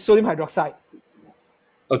and sodium hydroxide.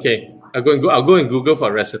 Okay, I'll go and Google for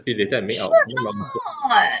a recipe later and make out.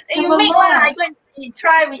 You make one, I go and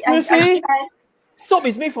try. You see? Soap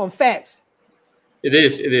is made from fats. It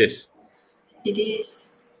is. It is. It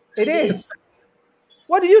is.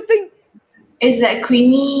 What do you think? Is that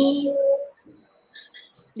creamy?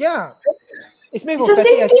 Yeah. It's made It's from the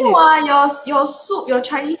fatty same thing. acids. Your soup, your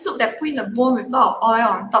Chinese soup that put in the bowl with a lot of oil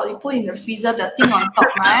on top, you put in the freezer, the thing on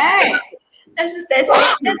top, right? That's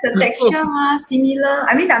the texture, similar.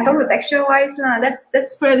 I mean, I'm talking texture wise,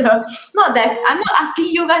 that's where not that I'm not asking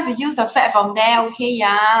you guys to use the fat from there, okay?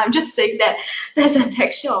 Yeah, I'm just saying that there's a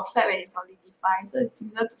texture of fat when it's solidified, so it's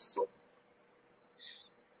similar to soap.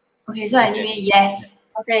 Okay, so anyway, yes,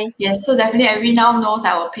 Okay. Yes, so definitely every now knows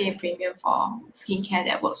I will pay a premium for skincare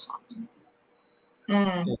that works for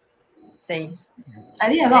me. Same. I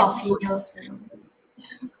think a lot of females will.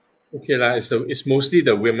 Okay, it's mostly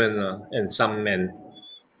the women and some men.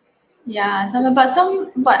 Yeah,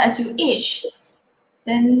 but as you age,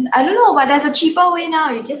 then I don't know, but there's a cheaper way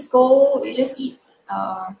now. You just eat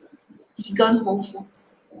vegan whole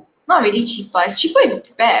foods. Not really cheaper. It's cheaper if you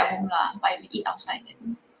prepare at home lah, but if you eat outside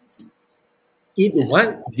then. Eat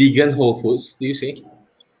what? Vegan whole foods, do you say?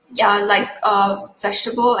 Yeah, like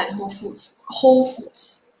vegetable and whole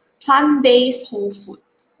foods, plant-based whole food.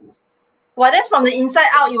 Well, that's from the inside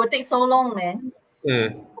out. It will take so long, man.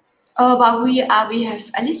 But we have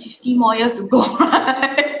at least 50 more years to go,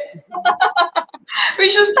 right? We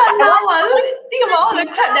should start now. Think about all the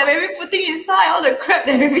crap that we're putting inside, all the crap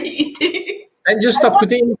that we're eating. And just stop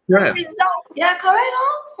putting in crap. Yeah, correct.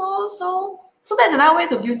 So that's another way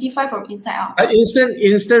to beautify from inside out. But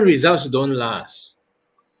instant results don't last.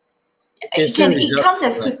 It comes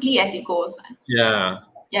as quickly as it goes. Yeah.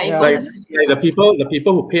 Yeah, it Like, goes as quickly. like the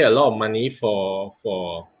people who pay a lot of money for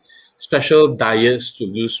special diets to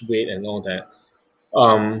lose weight and all that.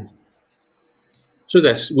 So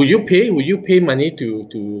would you pay money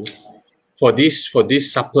for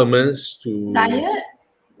these supplements to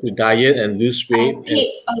diet and lose weight? I've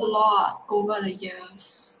paid a lot over the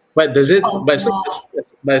years. But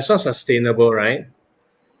it's not sustainable, right?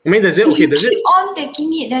 I mean, does it keep on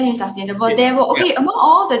taking it, then it's sustainable. Among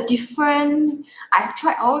all the different, I've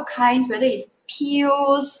tried all kinds, whether it's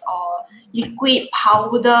pills or liquid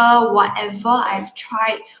powder, whatever. I've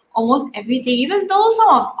tried almost everything, even though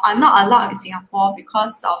some are not allowed in Singapore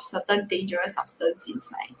because of certain dangerous substance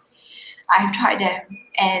inside. I've tried them,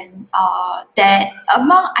 and I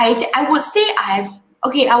would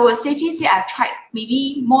safely say I've tried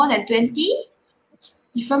maybe more than 20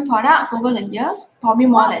 different products over the years, probably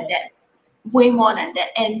more than that, way more than that,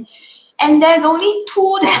 and there's only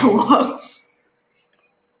 2 that works,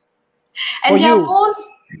 and they're both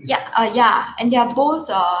and they're both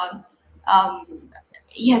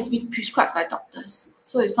it has been prescribed by doctors,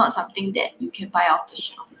 so it's not something that you can buy off the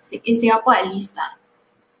shelf in Singapore at least.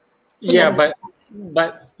 So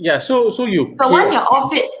you. But once you're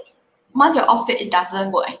off it, it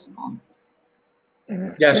doesn't work anymore.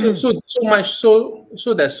 Yeah, so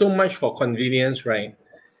there's so much for convenience, right?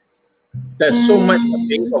 There's so much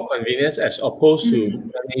for convenience as opposed to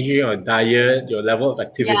managing your diet, your level of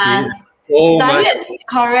activity. Yeah. Diet's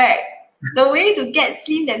correct. The way to get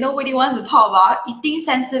slim that nobody wants to talk about: eating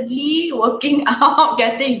sensibly, working out,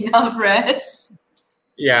 getting enough rest.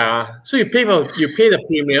 Yeah. So you pay the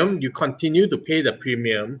premium, you continue to pay the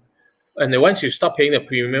premium, and then once you stop paying the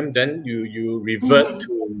premium, then you revert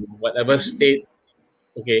to whatever state.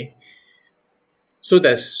 Okay. But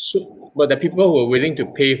the people who are willing to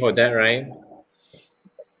pay for that, right?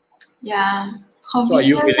 Yeah.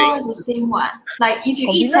 Convenience is the same one. Like if you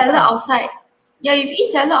eat salad outside,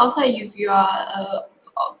 if you are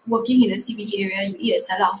working in the CBD area, you eat a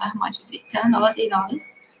salad outside, how much is it? $7,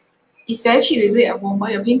 $8? It's very cheap to do it at home,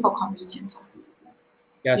 but you're paying for convenience.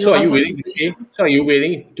 Yeah, so are you willing to pay? So are you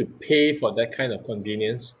willing to pay for that kind of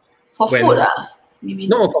convenience? For food,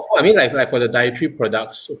 No, for food. I mean, like for the dietary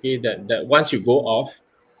products. Okay, that once you go off,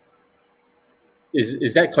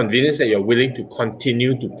 is that convenience that you're willing to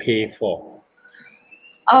continue to pay for?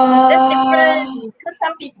 That's different because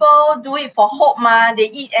some people do it for hope, they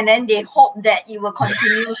eat and then they hope that it will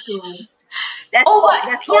continue to. But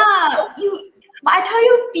I tell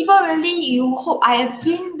you, people really, you hope. I have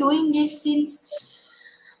been doing this since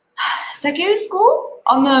secondary school.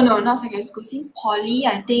 Oh no, not secondary school. Since poly,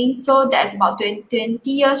 I think. So that's about 20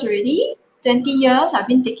 years already. 20 years. I've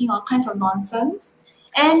been taking all kinds of nonsense,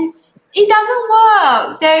 and it doesn't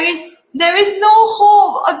work. There is no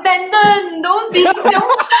hope. Abandon.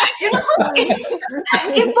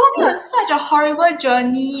 It brought me on such a horrible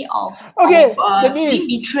journey of being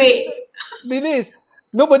betrayed. Denise,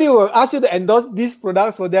 nobody will ask you to endorse these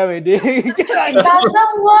products for them already. It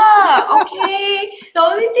doesn't work. Okay. The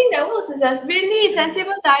only thing that works is a really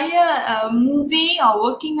sensible diet, moving or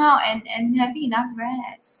working out, and having enough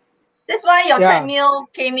rest. That's why your treadmill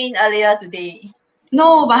came in earlier today.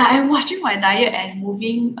 No, but I'm watching my diet and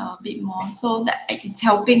moving a bit more, so that it's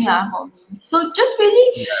helping for me. So just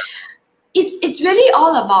really, it's really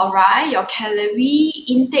all about, right? Your calorie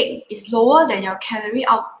intake is lower than your calorie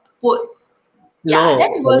output. Then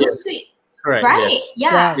you will lose weight. Correct. Right?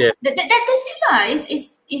 Yes. Yeah. That's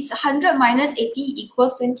it. It's 100 minus 80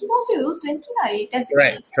 equals 20. So you lose 20 if that's the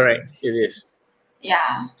case. Correct. It is.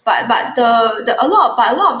 Yeah, but a lot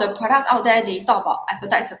of the products out there, they talk about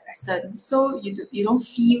appetite suppressant, so you don't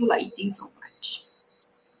feel like eating so much.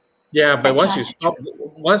 Yeah, but etc.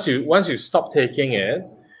 once you stop taking it,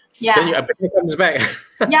 Yeah. then your appetite comes back.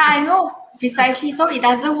 Yeah, I know precisely. So it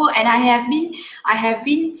doesn't work, and I have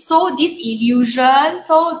been so disillusioned.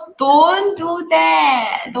 So don't do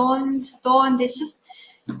that. Don't. It's just,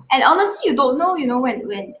 and honestly, you don't know.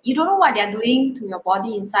 When you don't know what they're doing to your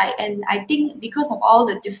body inside. And I think because of all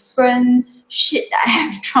the different shit that I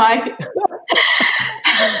have tried,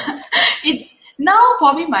 it's now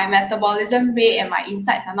probably my metabolism rate and my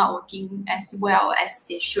insides are not working as well as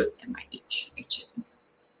they should at my age, actually.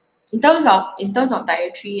 In terms of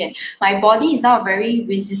dietary, and my body is now very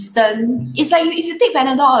resistant. It's like if you take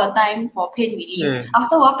Panadol all the time for pain relief,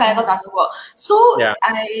 after a while Panadol doesn't work. So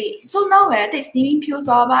so now when I take slimming pills,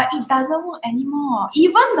 blah, blah, blah, it doesn't work anymore.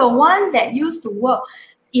 Even the one that used to work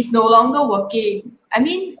is no longer working. I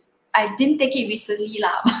mean, I didn't take it recently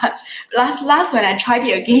lah, but last when I tried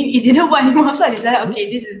it again, it didn't work anymore. So I decided, okay,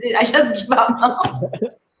 this is it. I just give up now.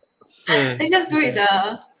 Let's just do it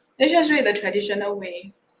the traditional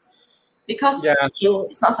way. Because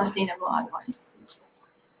it's not sustainable otherwise.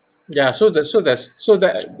 Yeah, so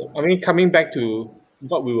that I mean, coming back to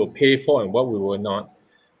what we will pay for and what we will not.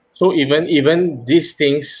 So even these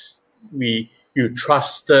things you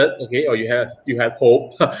trusted, okay, or you had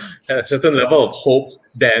hope, had a certain level of hope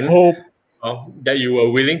then that you were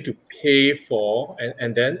willing to pay for,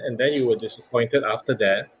 and then you were disappointed after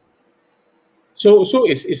that. So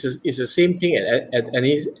it's the same thing at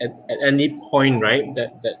any point, right?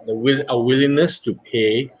 That our willingness to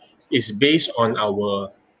pay is based on our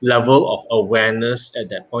level of awareness at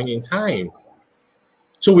that point in time.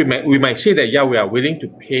 So we might say that we are willing to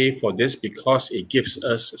pay for this because it gives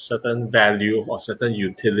us a certain value or certain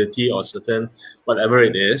utility or certain whatever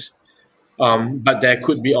it is. But there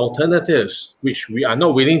could be alternatives which we are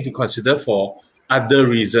not willing to consider for other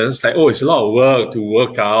reasons, like, it's a lot of work to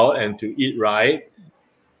work out and to eat right,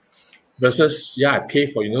 versus I pay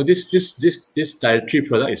for, this dietary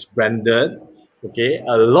product is branded, okay,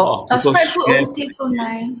 a lot of people food always tastes so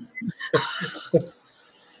nice.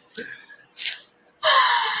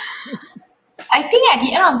 I think at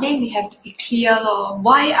the end of the day, we have to be clear,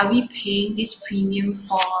 why are we paying this premium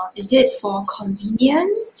for? Is it for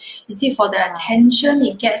convenience? Is it for the attention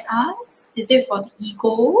it gets us? Is it for the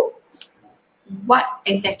ego? What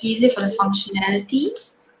exactly is it for the functionality?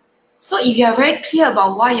 So if you are very clear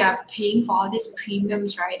about why you are paying for all these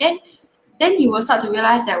premiums, right, then you will start to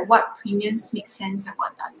realize that what premiums make sense and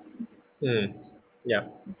what doesn't. Yeah,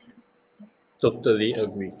 totally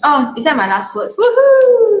agree. Oh, is that my last words?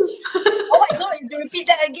 Woohoo! Oh my god, you repeat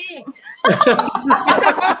that again.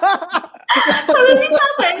 So these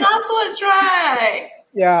are my last words, right?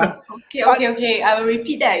 Yeah. Okay. I will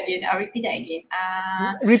repeat that again.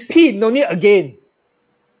 Repeat, no need again.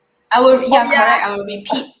 I will. Correct. I will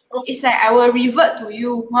repeat. It's like I will revert to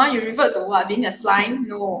you. You revert to what? Being a slime?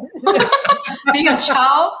 No. Being a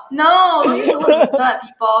child? No. Don't use the word revert,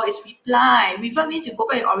 people. It's reply. Revert means you go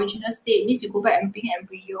back to original state. Means you go back and bring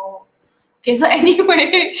embryo. Okay. So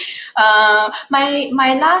anyway,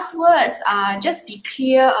 my last words are just be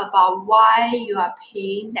clear about why you are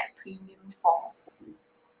paying that premium for.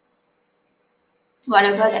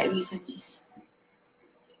 Whatever that reason is.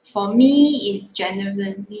 For me, it's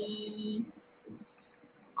generally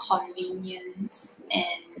convenience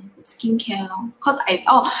and skincare.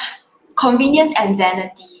 Convenience and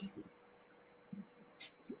vanity.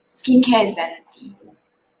 Skincare is vanity.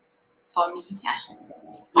 For me, yeah.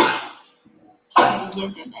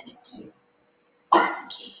 Convenience and vanity.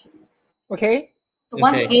 Okay. So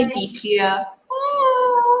once again, be clear.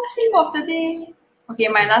 Theme of the day. Okay,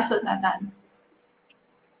 my last words are done.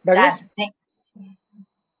 Douglas?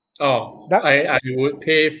 I would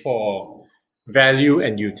pay for value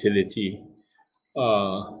and utility.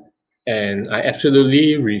 And I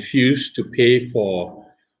absolutely refuse to pay for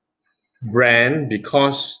brand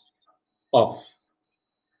because of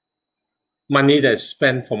money that's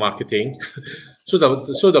spent for marketing. So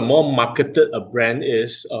the more marketed a brand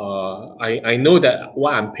is, I know that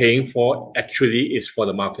what I'm paying for actually is for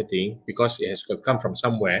the marketing because it has to come from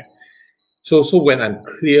somewhere. So when I'm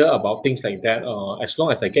clear about things like that, as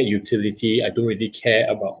long as I get utility, I don't really care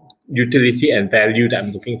about utility and value that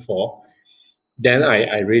I'm looking for. Then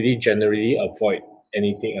I really generally avoid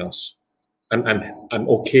anything else. I'm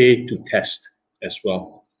okay to test as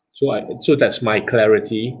well. So that's my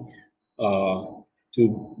clarity,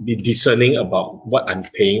 to be discerning about what I'm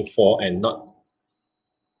paying for and not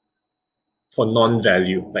for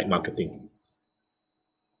non-value like marketing.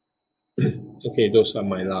 Okay, those are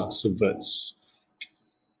my last words.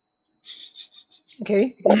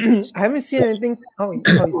 Okay, I haven't seen anything. Oh, it's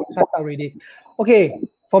typed already. Okay,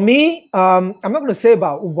 For me, I'm not going to say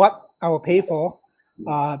about what I will pay for,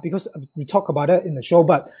 because we talk about it in the show.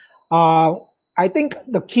 But I think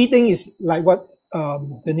the key thing is like what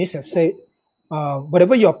Denise have said.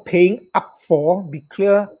 Whatever you're paying up for, be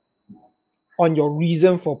clear on your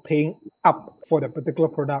reason for paying up for the particular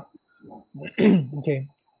product. Okay.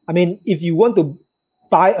 I mean, if you want to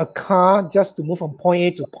buy a car just to move from point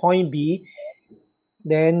A to point B,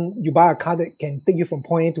 then you buy a car that can take you from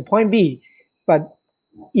point A to point B. But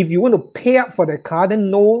if you want to pay up for the car, then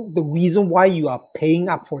know the reason why you are paying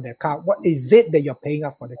up for the car. What is it that you're paying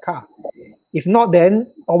up for the car? If not,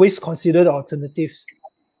 then always consider the alternatives.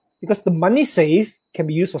 Because the money saved can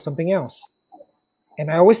be used for something else.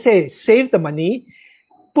 And I always say, save the money,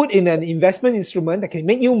 put in an investment instrument that can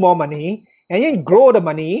make you more money, and then grow the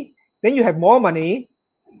money, then you have more money,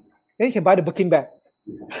 then you can buy the Birkin bag.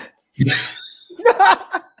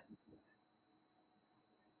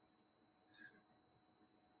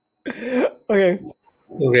 Okay.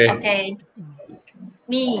 Okay.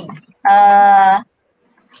 Me. Wow.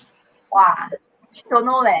 Don't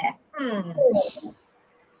know leh.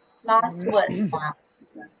 Last words.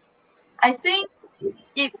 I think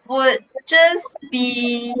it would just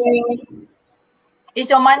be, it's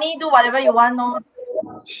your money, do whatever you want. No?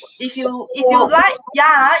 If you like,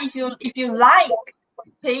 if you like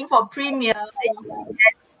paying for premium and you see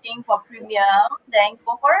that paying for premium, then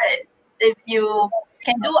go for it. If you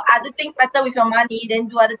can do other things better with your money, then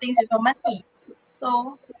do other things with your money.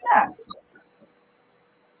 So yeah.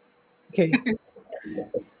 Okay.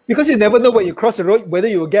 Because you never know when you cross the road whether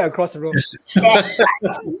you will get across the road. That's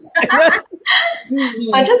right.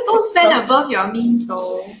 But just don't spend above your means,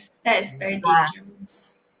 though. That is very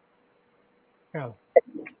dangerous. Yeah.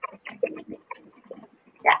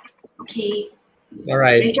 Yeah. Okay. All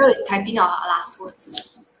right. Rachel is typing out our last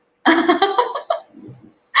words.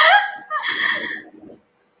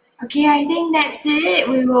 Okay, I think that's it.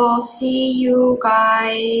 We will see you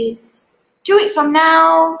guys 2 weeks from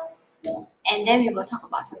now. And then we will talk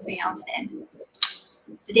about something else then.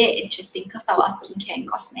 Today interesting because I was skincare and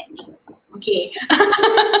cosmetic. Okay.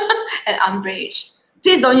 And umbrage.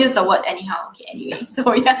 Please don't use the word anyhow. Okay, anyway.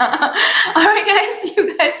 So yeah. Alright guys, see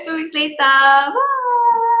you guys 2 weeks later. Bye.